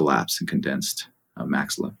 collapsed and condensed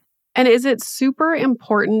maxilla. And is it super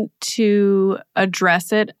important to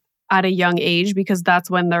address it at a young age because that's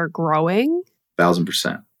when they're growing?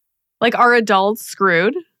 1,000%. Like, are adults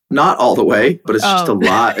screwed? Not all the way, but it's just a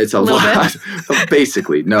lot. It's a lot.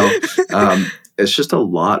 Basically, no. It's just a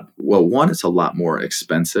lot. Well, one, it's a lot more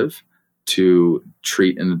expensive to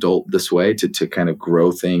treat an adult this way, to kind of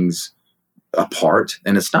grow things apart.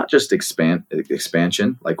 And it's not just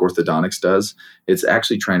expansion like orthodontics does. It's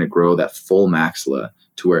actually trying to grow that full maxilla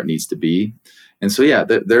to where it needs to be. And so, yeah,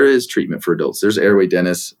 there is treatment for adults. There's airway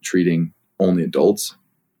dentists treating only adults.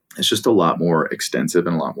 It's just a lot more extensive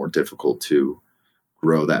and a lot more difficult to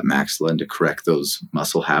grow that maxilla and to correct those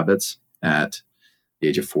muscle habits at the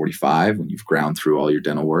age of 45 when you've ground through all your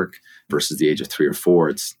dental work versus the age of 3 or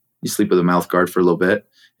 4. You sleep with a mouth guard for a little bit,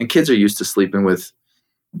 and kids are used to sleeping with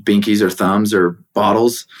binkies or thumbs or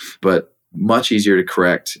bottles, but much easier to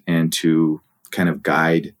correct and to kind of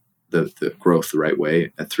guide the growth the right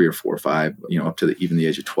way at 3 or 4 or 5, up to even the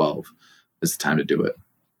age of 12 is the time to do it.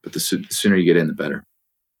 But the sooner you get in, the better.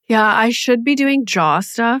 Yeah, I should be doing jaw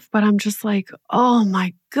stuff, but I'm just like, oh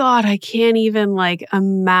my God, I can't even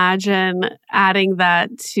imagine adding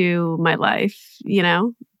that to my life,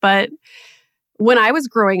 But when I was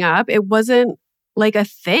growing up, it wasn't like a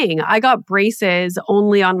thing. I got braces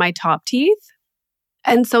only on my top teeth.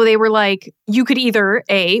 And so they were like, you could either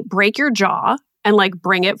A, break your jaw and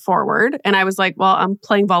bring it forward. And I was like, well, I'm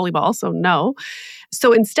playing volleyball, so no.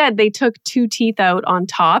 So instead, they took 2 teeth out on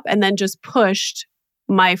top and then just pushed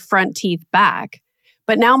my front teeth back.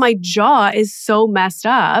 But now my jaw is so messed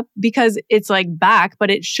up because it's like back,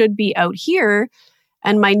 but it should be out here.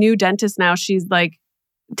 And my new dentist now, she's like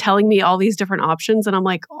telling me all these different options. And I'm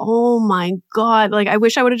like, oh my God, like I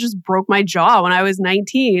wish I would have just broke my jaw when I was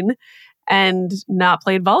 19 and not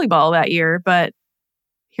played volleyball that year. But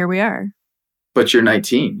here we are. But you're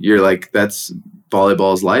 19. You're like, that's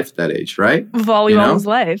volleyball's life at that age, right? Volleyball's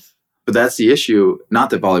life. But that's the issue. Not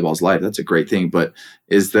that volleyball's life, that's a great thing, but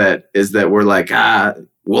is that we're like,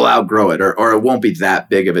 we'll outgrow it or it won't be that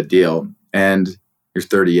big of a deal. And you're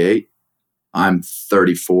 38. I'm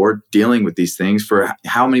 34, dealing with these things for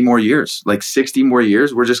how many more years? Like 60 more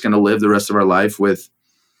years? We're just going to live the rest of our life with,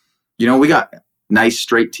 we got nice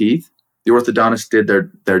straight teeth. The orthodontist did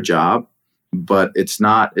their job, but it's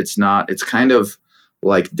kind of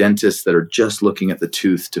like dentists that are just looking at the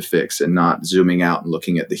tooth to fix and not zooming out and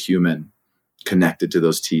looking at the human connected to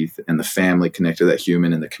those teeth and the family connected to that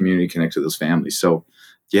human and the community connected to those families. So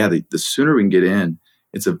yeah, the sooner we can get in,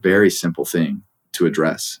 it's a very simple thing to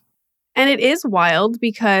address. And it is wild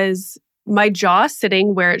because my jaw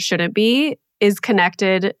sitting where it shouldn't be is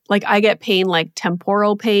connected. Like I get pain, like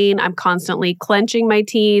temporal pain. I'm constantly clenching my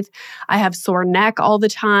teeth. I have sore neck all the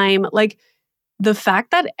time. Like the fact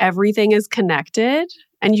that everything is connected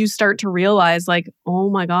and you start to realize like, oh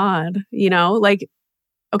my God, like,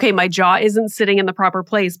 okay, my jaw isn't sitting in the proper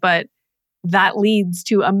place, but that leads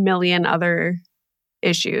to a million other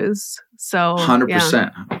issues. So 100%.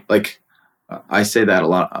 Yeah. Like I say that a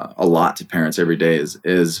lot to parents every day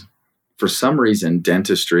is for some reason,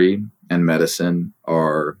 dentistry and medicine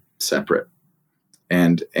are separate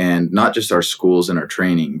and not just our schools and our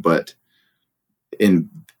training, but in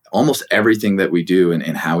almost everything that we do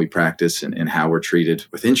and how we practice and how we're treated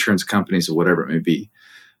with insurance companies or whatever it may be.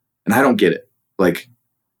 And I don't get it. Like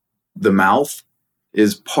the mouth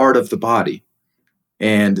is part of the body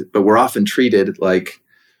but we're often treated like,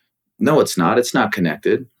 no, it's not. It's not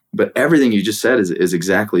connected. But everything you just said is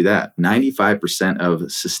exactly that. 95%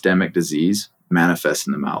 of systemic disease manifests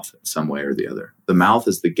in the mouth in some way or the other. The mouth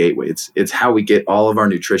is the gateway. It's how we get all of our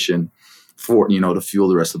nutrition for, to fuel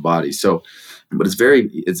the rest of the body. So, but it's very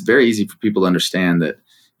easy for people to understand that,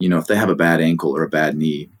 if they have a bad ankle or a bad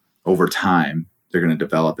knee over time, they're going to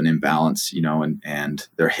develop an imbalance, and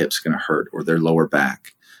their hip's going to hurt or their lower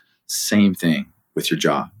back. Same thing with your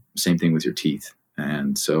jaw, same thing with your teeth.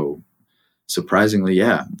 And so surprisingly,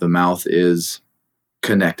 yeah, the mouth is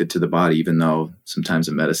connected to the body, even though sometimes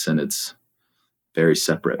in medicine it's very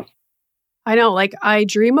separate. I know, like I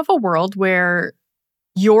dream of a world where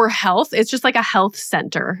your health, it's just like a health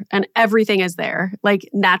center and everything is there. Like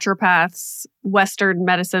naturopaths, Western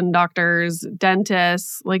medicine doctors,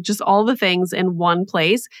 dentists, like just all the things in one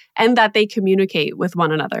place and that they communicate with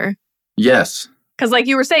one another. Yes. Because like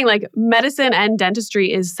you were saying, like medicine and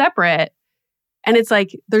dentistry is separate. And it's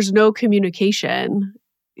like, there's no communication.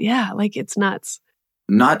 Yeah, like it's nuts.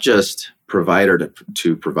 Not just provider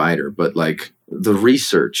to provider, but like the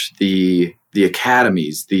research, the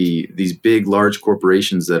academies, these big, large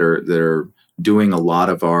corporations that are doing a lot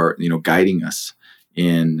of our, guiding us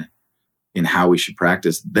in how we should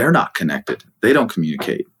practice, they're not connected. They don't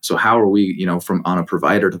communicate. So how are we, from on a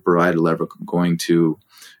provider to provider level going to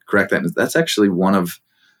correct that? And that's actually one of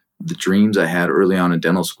the dreams I had early on in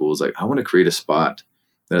dental school is like, I want to create a spot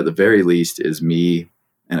that at the very least is me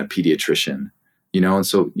and a pediatrician, and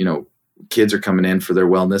so, kids are coming in for their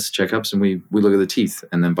wellness checkups and we look at the teeth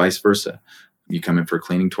and then vice versa. You come in for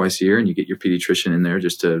cleaning twice a year and you get your pediatrician in there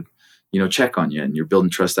just to, check on you and you're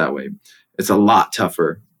building trust that way. It's a lot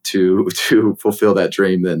tougher to fulfill that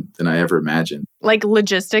dream than I ever imagined. Like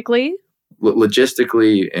logistically?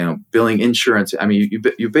 Logistically, billing insurance. I mean,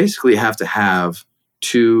 you basically have to have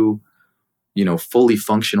two, fully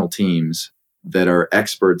functional teams that are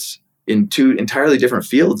experts in two entirely different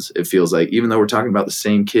fields, it feels like, even though we're talking about the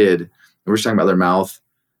same kid, we're just talking about their mouth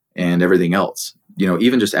and everything else.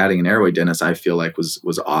 Even just adding an airway dentist, I feel like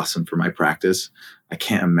was awesome for my practice. I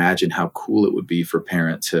can't imagine how cool it would be for a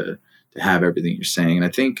parent to have everything you're saying. And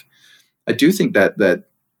I do think that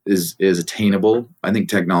is attainable. I think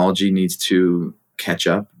technology needs to catch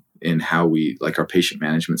up in how we, like our patient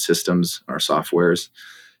management systems, our softwares,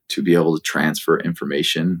 to be able to transfer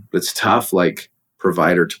information. But it's tough, like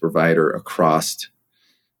provider to provider across,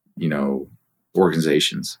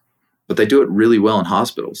 organizations. But they do it really well in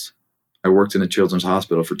hospitals. I worked in a children's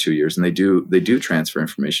hospital for 2 years, and they do transfer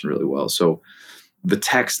information really well. So the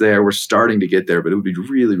tech's there, we're starting to get there, but it would be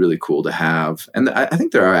really, really cool to have. And I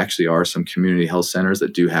think there are some community health centers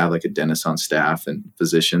that do have like a dentist on staff and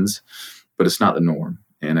physicians, but it's not the norm.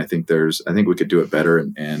 And I think we could do it better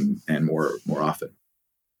and more often.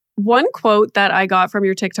 One quote that I got from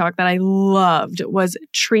your TikTok that I loved was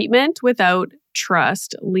treatment without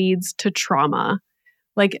trust leads to trauma.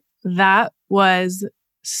 Like that was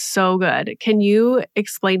so good. Can you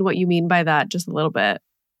explain what you mean by that just a little bit?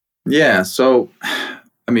 Yeah. So,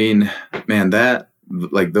 I mean, man, that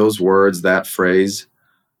like those words, that phrase,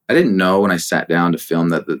 I didn't know when I sat down to film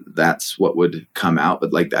that's what would come out.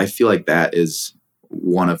 But like, I feel like that is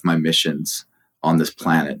one of my missions on this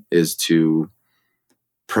planet, is to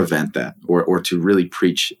prevent that, or to really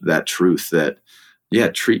preach that truth that, yeah,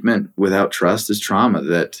 treatment without trust is trauma.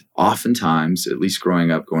 That oftentimes, at least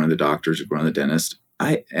growing up, going to the doctors or going to the dentist,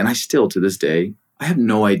 I still to this day, I have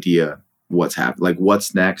no idea what's happening, like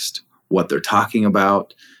what's next, what they're talking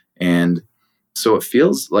about. And so it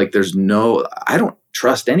feels like I don't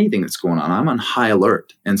trust anything that's going on. I'm on high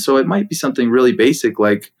alert. And so it might be something really basic,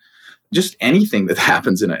 like just anything that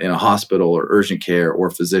happens in a hospital or urgent care or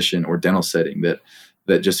physician or dental setting that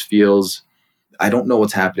just feels, I don't know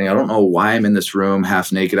what's happening. I don't know why I'm in this room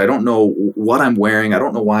half naked. I don't know what I'm wearing. I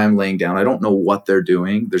don't know why I'm laying down. I don't know what they're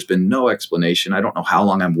doing. There's been no explanation. I don't know how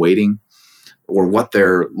long I'm waiting or what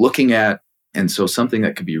they're looking at. And so something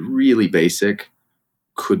that could be really basic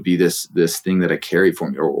could be this thing that I carry for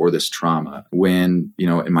me, or this trauma. When,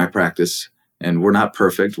 in my practice, and we're not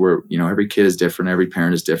perfect, every kid is different, every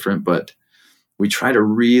parent is different, but we try to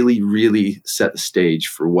really, really set the stage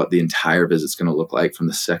for what the entire visit's going to look like from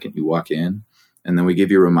the second you walk in. And then we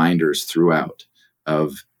give you reminders throughout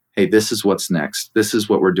of, hey, this is what's next. This is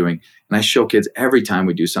what we're doing. And I show kids every time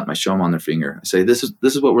we do something, I show them on their finger. I say, this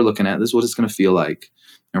is what we're looking at. This is what it's going to feel like.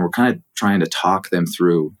 And we're kind of trying to talk them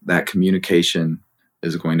through that. Communication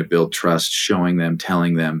is going to build trust, showing them,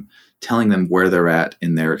 telling them where they're at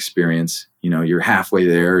in their experience. You're halfway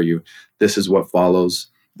there. This is what follows.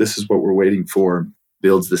 This is what we're waiting for.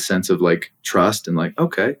 Builds the sense of like trust and like,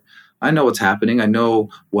 okay, I know what's happening. I know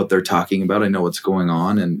what they're talking about. I know what's going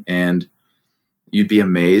on. And you'd be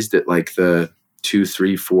amazed at like the 2,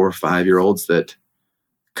 3, 4, 5-year-olds that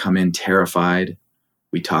come in terrified.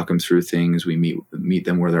 We talk them through things. We meet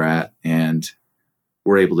them where they're at, and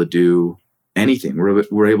we're able to do anything.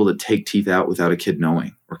 We're able to take teeth out without a kid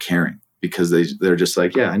knowing or caring, because they're just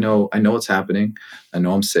like, yeah, I know what's happening. I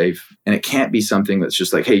know I'm safe. And it can't be something that's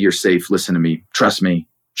just like, hey, you're safe. Listen to me. Trust me.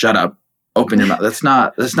 Shut up. Open your mouth. That's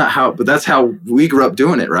not how, but that's how we grew up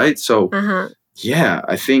doing it. Right. So yeah,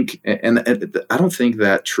 I think, and I don't think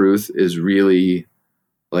that truth is really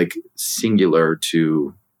like singular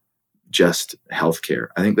to just healthcare.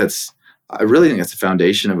 I really think that's the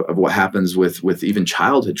foundation of what happens with even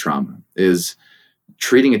childhood trauma, is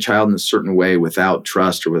treating a child in a certain way without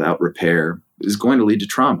trust or without repair is going to lead to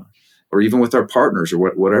trauma, or even with our partners or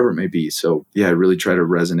whatever it may be. So yeah, I really try to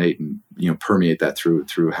resonate and, permeate that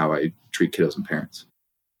through how I treat kiddos and parents.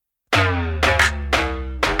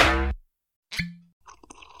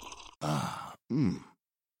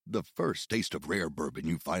 The first taste of rare bourbon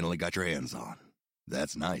you finally got your hands on.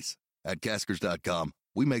 That's nice. At Caskers.com,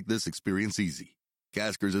 we make this experience easy.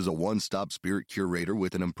 Caskers is a one-stop spirit curator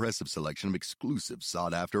with an impressive selection of exclusive,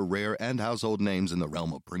 sought-after, rare, and household names in the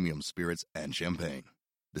realm of premium spirits and champagne.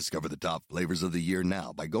 Discover the top flavors of the year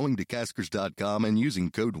now by going to Caskers.com and using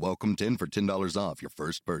code WELCOME10 for $10 off your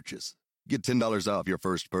first purchase. Get $10 off your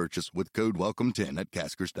first purchase with code WELCOME10 at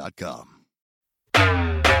Caskers.com.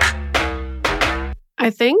 I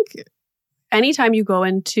think anytime you go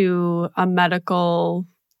into a medical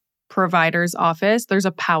provider's office, there's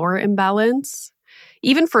a power imbalance,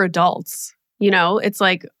 even for adults. It's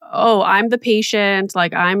like, oh, I'm the patient,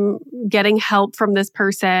 like I'm getting help from this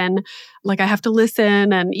person, like I have to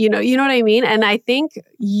listen, and you know what I mean? And I think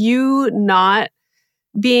you not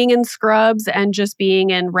being in scrubs and just being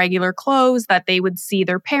in regular clothes that they would see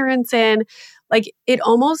their parents in, like it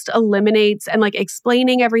almost eliminates, and like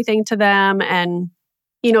explaining everything to them and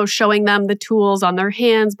showing them the tools on their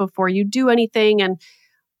hands before you do anything, and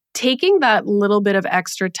taking that little bit of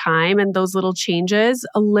extra time and those little changes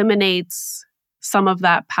eliminates some of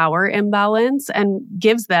that power imbalance and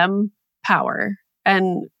gives them power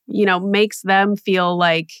and, makes them feel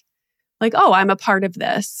like, oh, I'm a part of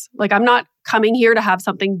this. Like, I'm not coming here to have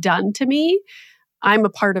something done to me. I'm a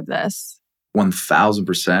part of this.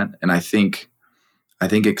 1000%. And I think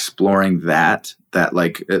exploring that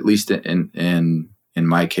like, at least in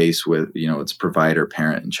my case with, it's provider,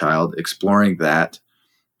 parent, and child, exploring that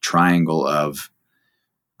triangle of,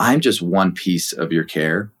 I'm just one piece of your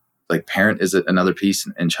care. Like parent is another piece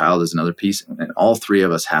and child is another piece. And all three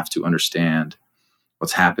of us have to understand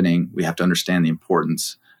what's happening. We have to understand the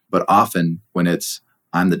importance. But often when it's,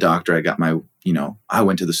 I'm the doctor, I got my, I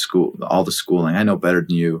went to the school, all the schooling, I know better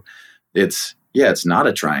than you. It's, it's not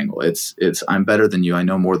a triangle. It's I'm better than you. I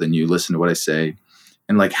know more than you. Listen to what I say.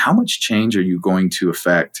 And like, how much change are you going to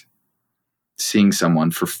affect seeing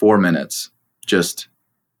someone for 4 minutes, just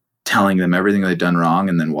telling them everything they've done wrong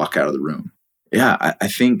and then walk out of the room? Yeah, I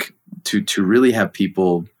think to really have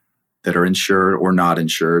people that are insured or not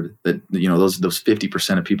insured, that, you know, those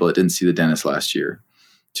 50% of people that didn't see the dentist last year,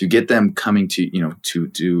 to get them coming to, you know,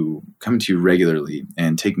 to coming to you regularly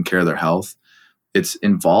and taking care of their health, it's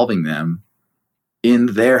involving them in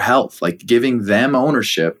their health, like giving them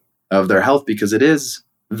ownership of their health, because it is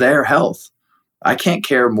their health. I can't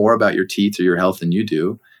care more about your teeth or your health than you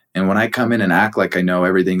do. And when I come in and act like I know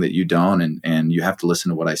everything that you don't, and you have to listen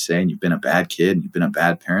to what I say, and you've been a bad kid and you've been a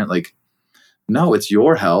bad parent, like, no, it's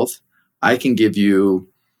your health. I can give you,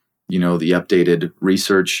 you know, the updated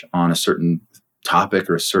research on a certain topic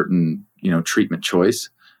or a certain, you know, treatment choice,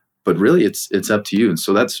 but really it's up to you. And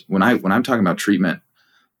so that's when I'm talking about treatment,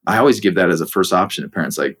 I always give that as a first option to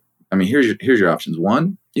parents. Like, I mean, here's your options.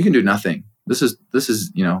 One, you can do nothing. This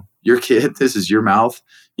is, you know, your kid, this is your mouth.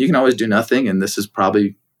 You can always do nothing, and this is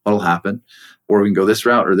probably what'll happen. Or we can go this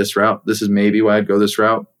route or this route. This is maybe why I'd go this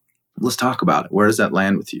route. Let's talk about it. Where does that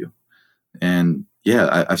land with you? And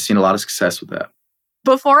yeah, I've seen a lot of success with that.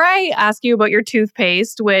 Before I ask you about your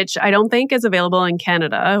toothpaste, which I don't think is available in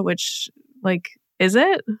Canada, which, like, is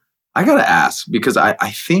it? I got to ask, because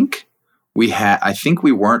I think we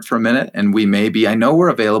weren't for a minute, and we may be. I know we're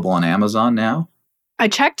available on Amazon now. I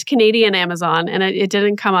checked Canadian Amazon and it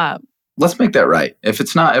didn't come up. Let's make that right. If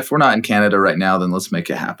we're not in Canada right now, then let's make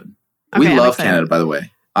it happen. Okay, we love Canada, by the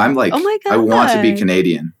way. I'm like, oh my God. I want to be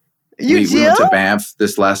Canadian. We went to Banff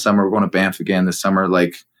this last summer. We're going to Banff again this summer.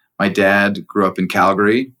 Like, my dad grew up in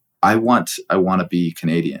Calgary. I want to be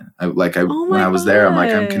Canadian. When I was there, I'm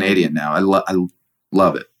like, I'm Canadian now. I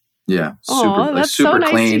love it. Yeah, that's super so nice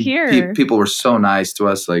clean. to hear. People were so nice to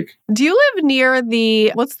us. Like, do you live near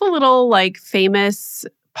what's the little like famous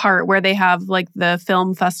part where they have like the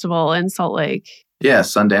film festival in Salt Lake? Yeah,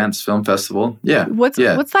 Sundance Film Festival. Yeah. What's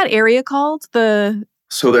that area called?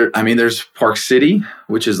 So there's Park City,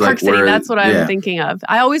 which is Park City, that's what I'm thinking of.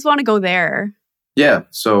 I always want to go there. Yeah.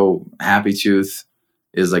 So Happy Tooth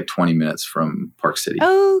is like 20 minutes from Park City.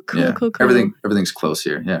 Oh, cool, yeah. cool. Everything's close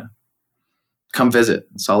here. Yeah. Come visit.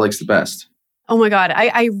 Salt Lake's the best. Oh my God.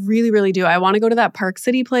 I really, really do. I want to go to that Park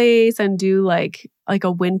City place and do like a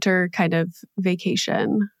winter kind of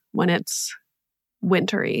vacation when it's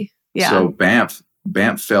wintry. Yeah. So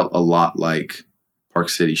Banff felt a lot like Park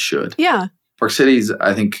City should. Yeah. Park City's,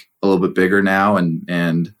 I think, a little bit bigger now,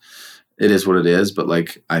 and it is what it is. But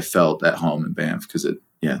like, I felt at home in Banff because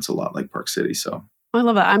it's a lot like Park City. So I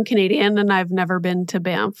love that. I'm Canadian and I've never been to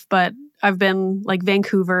Banff, but I've been like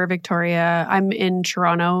Vancouver, Victoria. I'm in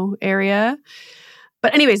Toronto area.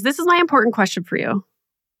 But anyways, this is my important question for you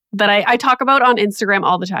that I talk about on Instagram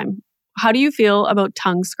all the time. How do you feel about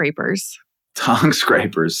tongue scrapers? Tongue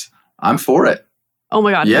scrapers. I'm for it. Oh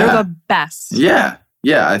my God. Yeah. They're the best. Yeah.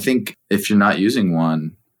 Yeah. I think if you're not using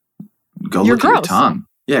one, go look at your tongue.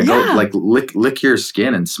 Yeah. Go like lick your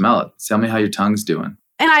skin and smell it. Tell me how your tongue's doing.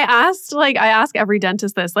 And I ask every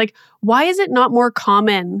dentist this, like, why is it not more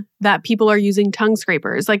common that people are using tongue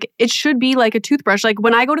scrapers? Like, it should be like a toothbrush. Like,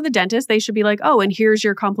 when I go to the dentist, they should be like, oh, and here's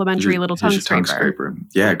your complimentary little tongue scraper.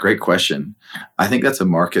 Yeah, great question. I think that's a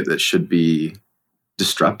market that should be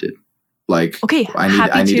disrupted. Like, okay,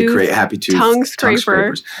 I need to create Happy Tooth tongue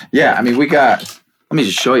scrapers. Yeah, I mean, let me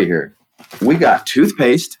just show you here. We got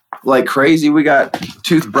toothpaste like crazy. We got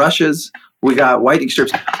toothbrushes. We got whitening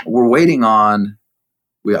strips.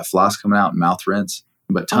 We got floss coming out and mouth rinse,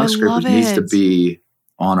 but tongue scrapers needs to be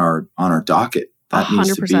on our docket. That 100%.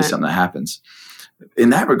 Needs to be something that happens.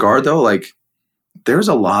 In that regard, though, like, there's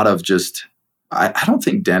a lot of just, I don't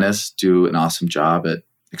think dentists do an awesome job at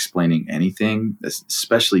explaining anything,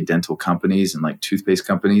 especially dental companies and like toothpaste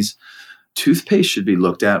companies. Toothpaste should be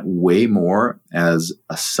looked at way more as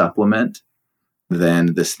a supplement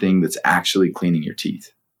than this thing that's actually cleaning your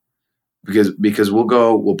teeth. Because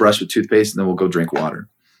we'll brush with toothpaste and then we'll go drink water.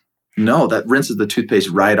 No, that rinses the toothpaste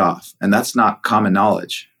right off. And that's not common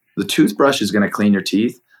knowledge. The toothbrush is going to clean your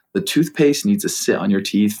teeth. The toothpaste needs to sit on your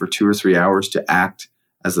teeth for 2 or 3 hours to act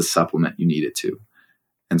as the supplement you need it to.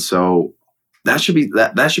 And so that should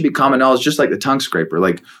be common knowledge, just like the tongue scraper.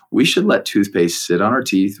 Like, we should let toothpaste sit on our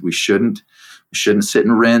teeth. We shouldn't sit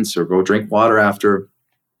and rinse or go drink water after.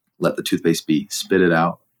 Let the toothpaste be. Spit it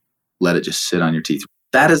out. Let it just sit on your teeth.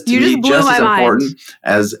 That is, to me, just as important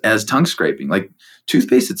as tongue scraping. Like,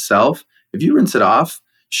 toothpaste itself, if you rinse it off,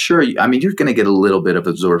 sure, you're going to get a little bit of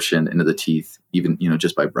absorption into the teeth, even,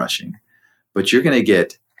 just by brushing. But you're going to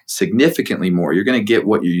get significantly more. You're going to get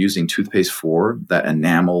what you're using toothpaste for, that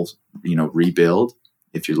enamel, rebuild,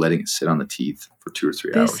 if you're letting it sit on the teeth for 2 or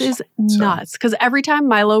 3 hours. This is nuts. Because every time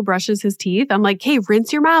Milo brushes his teeth, I'm like, hey,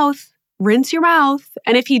 rinse your mouth. Rinse your mouth.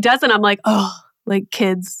 And if he doesn't, I'm like, oh, like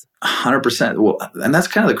kids. 100%. Well, and that's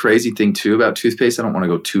kind of the crazy thing too about toothpaste. I don't want to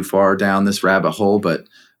go too far down this rabbit hole, but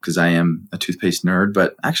because I am a toothpaste nerd,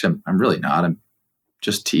 but actually I'm really not. I'm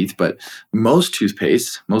just teeth. But most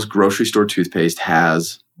grocery store toothpaste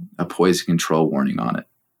has a poison control warning on it.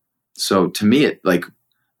 So to me, it like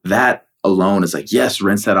that alone is like, yes,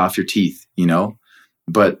 rinse that off your teeth,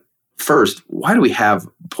 But first, why do we have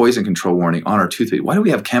poison control warning on our toothpaste? Why do we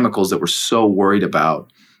have chemicals that we're so worried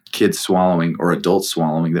about kids swallowing or adults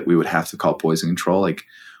swallowing that we would have to call poison control? Like,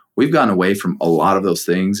 we've gotten away from a lot of those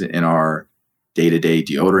things in our day-to-day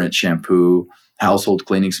deodorant, shampoo, household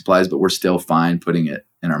cleaning supplies, but we're still fine putting it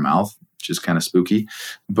in our mouth, which is kind of spooky.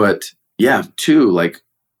 But yeah, two, like,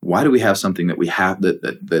 why do we have something that we have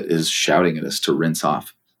that is shouting at us to rinse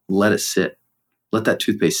off? Let it sit. Let that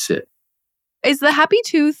toothpaste sit. Is the Happy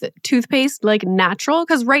Tooth toothpaste like natural?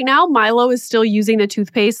 Because right now Milo is still using the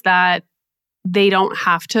toothpaste that they don't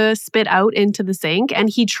have to spit out into the sink. And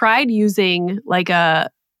he tried using like a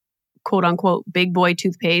quote unquote big boy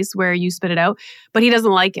toothpaste where you spit it out, but he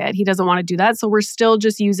doesn't like it. He doesn't want to do that. So we're still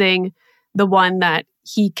just using the one that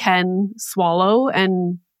he can swallow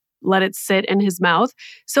and let it sit in his mouth.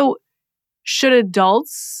 So should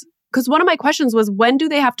adults, because one of my questions was, when do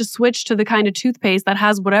they have to switch to the kind of toothpaste that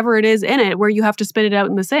has whatever it is in it where you have to spit it out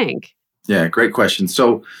in the sink? Yeah, great question.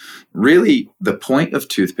 So really the point of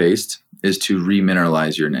toothpaste is to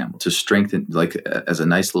remineralize your enamel, to strengthen, like as a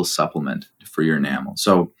nice little supplement for your enamel.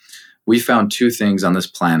 So we found 2 things on this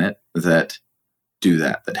planet that do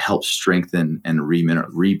that help strengthen and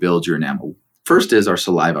rebuild your enamel. First is our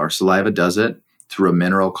saliva. Our saliva does it through a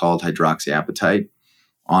mineral called hydroxyapatite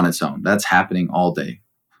on its own. That's happening all day.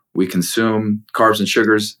 We consume carbs and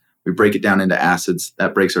sugars. We break it down into acids.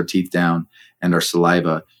 That breaks our teeth down. And our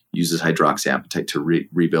saliva uses hydroxyapatite to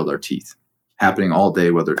rebuild our teeth. Happening all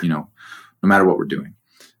day, whether, no matter what we're doing.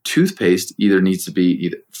 Toothpaste either needs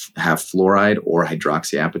to have fluoride or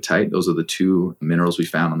hydroxyapatite. Those are the 2 minerals we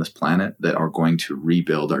found on this planet that are going to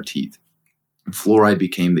rebuild our teeth. Fluoride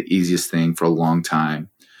became the easiest thing for a long time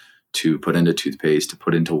to put into toothpaste, to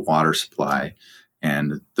put into water supply.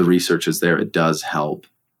 And the research is there. It does help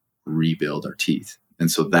rebuild our teeth. And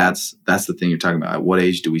so that's the thing you're talking about. At what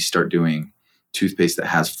age do we start doing toothpaste that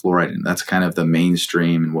has fluoride in it? That's kind of the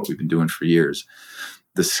mainstream and what we've been doing for years.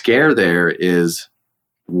 The scare there is,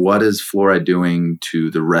 what is fluoride doing to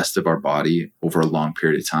the rest of our body over a long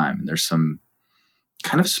period of time? And there's some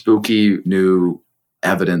kind of spooky new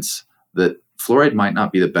evidence that fluoride might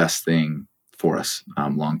not be the best thing for us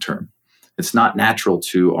long term. It's not natural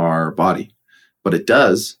to our body, but it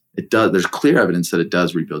does. There's clear evidence that it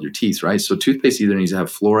does rebuild your teeth, right? So toothpaste either needs to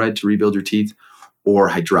have fluoride to rebuild your teeth or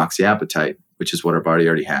hydroxyapatite, which is what our body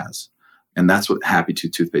already has. And that's what Happy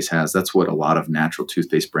Tooth toothpaste has. That's what a lot of natural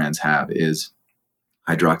toothpaste brands have, is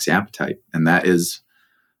hydroxyapatite. And that is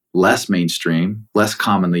less mainstream, less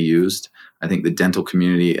commonly used. I think the dental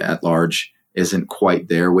community at large isn't quite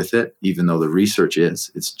there with it, even though the research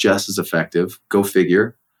is. It's just as effective, go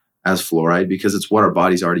figure, as fluoride, because it's what our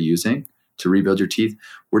body's already using to rebuild your teeth.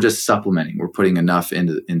 We're just supplementing. We're putting enough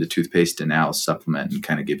into toothpaste to now supplement and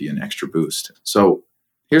kind of give you an extra boost. So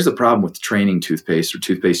here's the problem with training toothpaste, or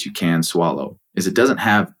toothpaste you can swallow, is it doesn't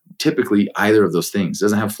have typically either of those things. It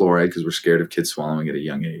doesn't have fluoride because we're scared of kids swallowing it at a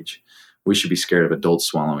young age. We should be scared of adults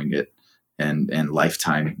swallowing it and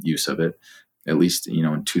lifetime use of it, at least,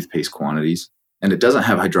 in toothpaste quantities. And it doesn't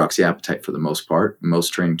have hydroxyapatite for the most part. Most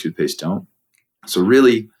training toothpaste don't. So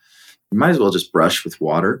really, you might as well just brush with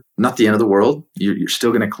water. Not the end of the world. You're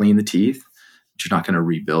still going to clean the teeth, but you're not going to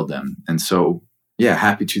rebuild them. And so, yeah,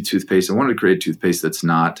 Happy Tooth toothpaste. I wanted to create a toothpaste that's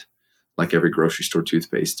not like every grocery store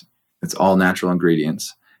toothpaste. It's all natural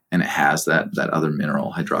ingredients, and it has that other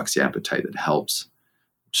mineral, hydroxyapatite, that helps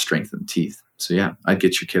strengthen teeth. So yeah, I'd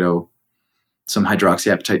get your kiddo some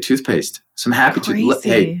hydroxyapatite toothpaste, some Happy Tooth.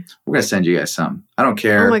 Hey, we're going to send you guys some. I don't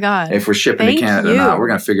care Oh my God. if we're shipping to Canada or not. We're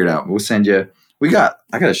going to figure it out. We'll send you. I got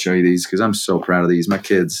to show you these because I'm so proud of these. My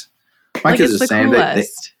kids are the same.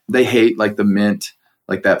 They hate like the mint,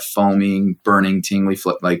 like that foaming, burning, tingly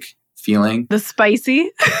like feeling. The spicy.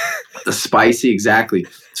 The spicy, exactly.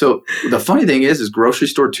 So the funny thing is grocery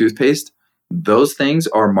store toothpaste, those things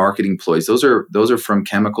are marketing ploys. Those are from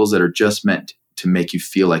chemicals that are just meant to make you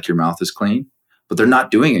feel like your mouth is clean, but they're not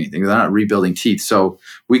doing anything. They're not rebuilding teeth. So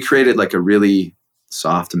we created like a really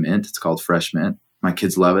soft mint. It's called fresh mint. My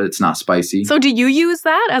kids love it. It's not spicy. So do you use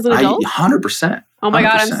that as an adult? 100%. Oh my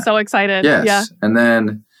God, I'm so excited. Yes. Yeah. And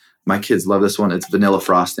then My kids love this one. It's vanilla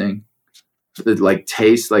frosting. It like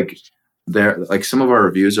tastes like some of our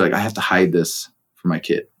reviews are like, I have to hide this for my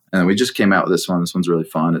kid. And we just came out with this one. This one's really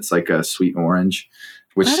fun. It's like a sweet orange,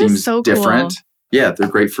 which seems so different. Cool. Yeah, they're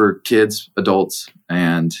great for kids, adults,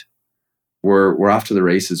 and we're off to the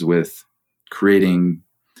races with creating.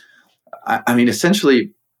 I mean,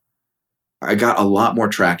 essentially, I got a lot more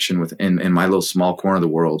traction in my little small corner of the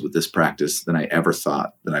world with this practice than I ever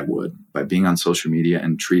thought that I would, by being on social media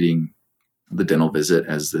and treating the dental visit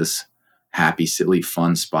as this happy, silly,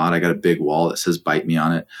 fun spot. I got a big wall that says "Bite Me"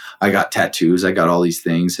 on it. I got tattoos. I got all these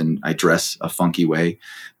things, and I dress a funky way,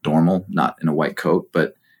 normal, not in a white coat.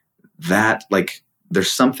 But that, like,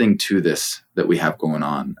 there's something to this that we have going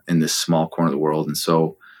on in this small corner of the world. And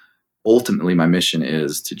so ultimately my mission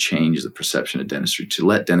is to change the perception of dentistry, to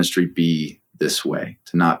let dentistry be this way,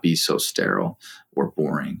 to not be so sterile or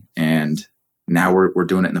boring. And now we're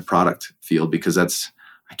doing it in the product field, because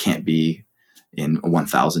I can't be in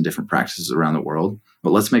 1,000 different practices around the world,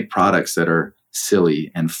 but let's make products that are silly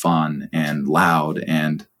and fun and loud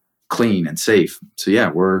and clean and safe. So yeah,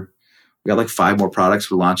 we got like 5 more products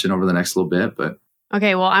we're launching over the next little bit, but.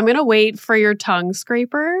 Okay. Well, I'm going to wait for your tongue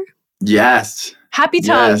scraper. Yes. Happy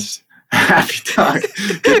tongue. Yes. Happy tongue.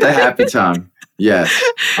 Get the happy tongue. Yes.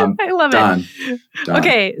 I love it. Done.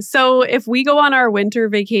 Okay. So if we go on our winter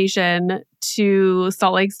vacation to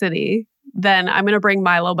Salt Lake City, then I'm going to bring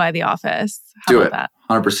Milo by the office. How Do about it. that?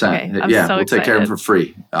 100%. Okay, We'll excited. take care of him for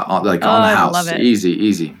free. On the house. Love it.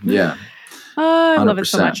 Easy. Yeah. I love it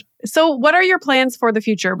so much. So what are your plans for the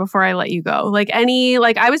future before I let you go?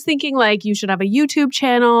 I was thinking like you should have a YouTube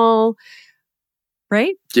channel,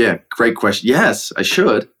 right? Yeah. Great question. Yes, I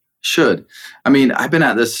should. I mean, I've been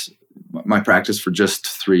at my practice for just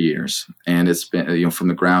 3 years, and it's been, from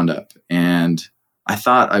the ground up. And I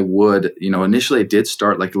thought I would, initially I did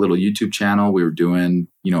start like a little YouTube channel. We were doing,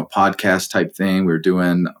 a podcast type thing.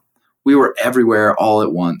 We were everywhere all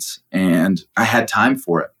at once, and I had time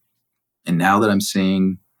for it. And now that I'm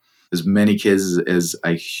seeing as many kids as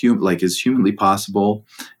humanly possible,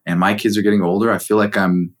 and my kids are getting older, I feel like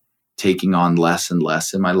I'm taking on less and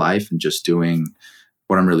less in my life and just doing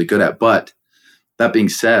what I'm really good at. But that being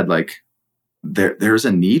said, like there's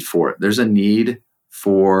a need for it. There's a need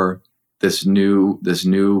for this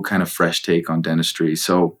new kind of fresh take on dentistry.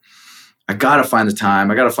 So I got to find the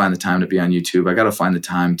time. I got to find the time to be on YouTube. I got to find the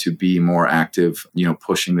time to be more active,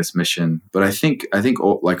 pushing this mission. But I think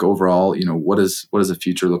like overall, what does the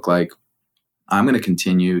future look like? I'm going to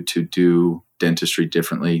continue to do dentistry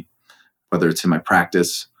differently, whether it's in my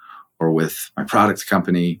practice or with my product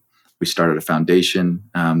company. We started a foundation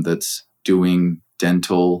that's doing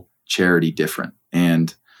dental charity different.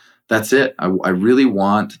 And that's it. I really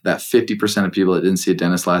want that 50% of people that didn't see a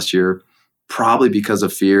dentist last year, probably because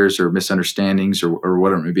of fears or misunderstandings or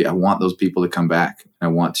whatever it may be. I want those people to come back. I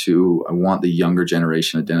want the younger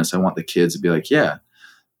generation of dentists. I want the kids to be like, yeah,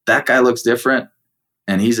 that guy looks different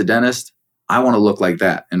and he's a dentist. I want to look like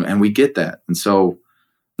that. And we get that. And so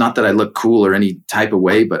not that I look cool or any type of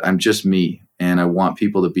way, but I'm just me. And I want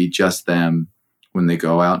people to be just them when they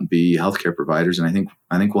go out and be healthcare providers. And I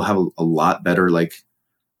think we'll have a lot better like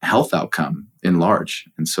health outcome in large.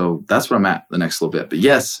 And so that's where I'm at the next little bit. But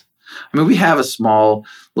yes, I mean, we have a small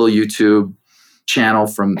little YouTube channel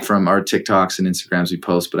from our TikToks and Instagrams we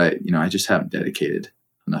post, but I just haven't dedicated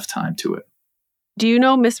enough time to it. Do you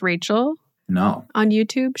know Miss Rachel? No. On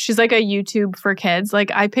YouTube? She's like a YouTube for kids.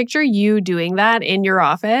 Like I picture you doing that in your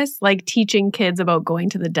office, like teaching kids about going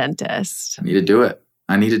to the dentist. I need to do it.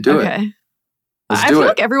 Okay. Let's I do feel it.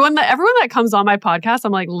 like everyone that comes on my podcast,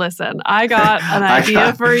 I'm like, listen, I got an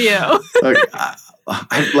idea for you. Look,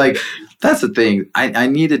 that's the thing. I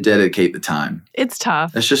need to dedicate the time. It's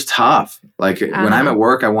tough. It's just tough. Like when I'm at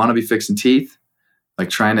work, I want to be fixing teeth. Like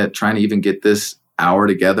trying to even get this hour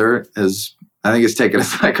together I think it's taken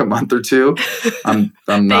us like a month or two. I'm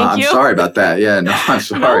sorry about that. Yeah, no, I'm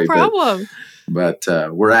sorry. No problem. But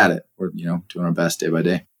we're at it. We're doing our best day by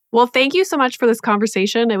day. Well, thank you so much for this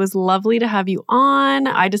conversation. It was lovely to have you on.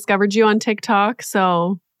 I discovered you on TikTok,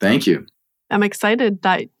 so thank you. I'm excited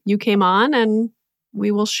that you came on, and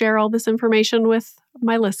we will share all this information with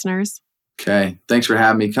my listeners. Okay. Thanks for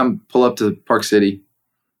having me. Come pull up to Park City.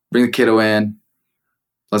 Bring the kiddo in.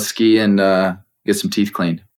 Let's ski and get some teeth cleaned.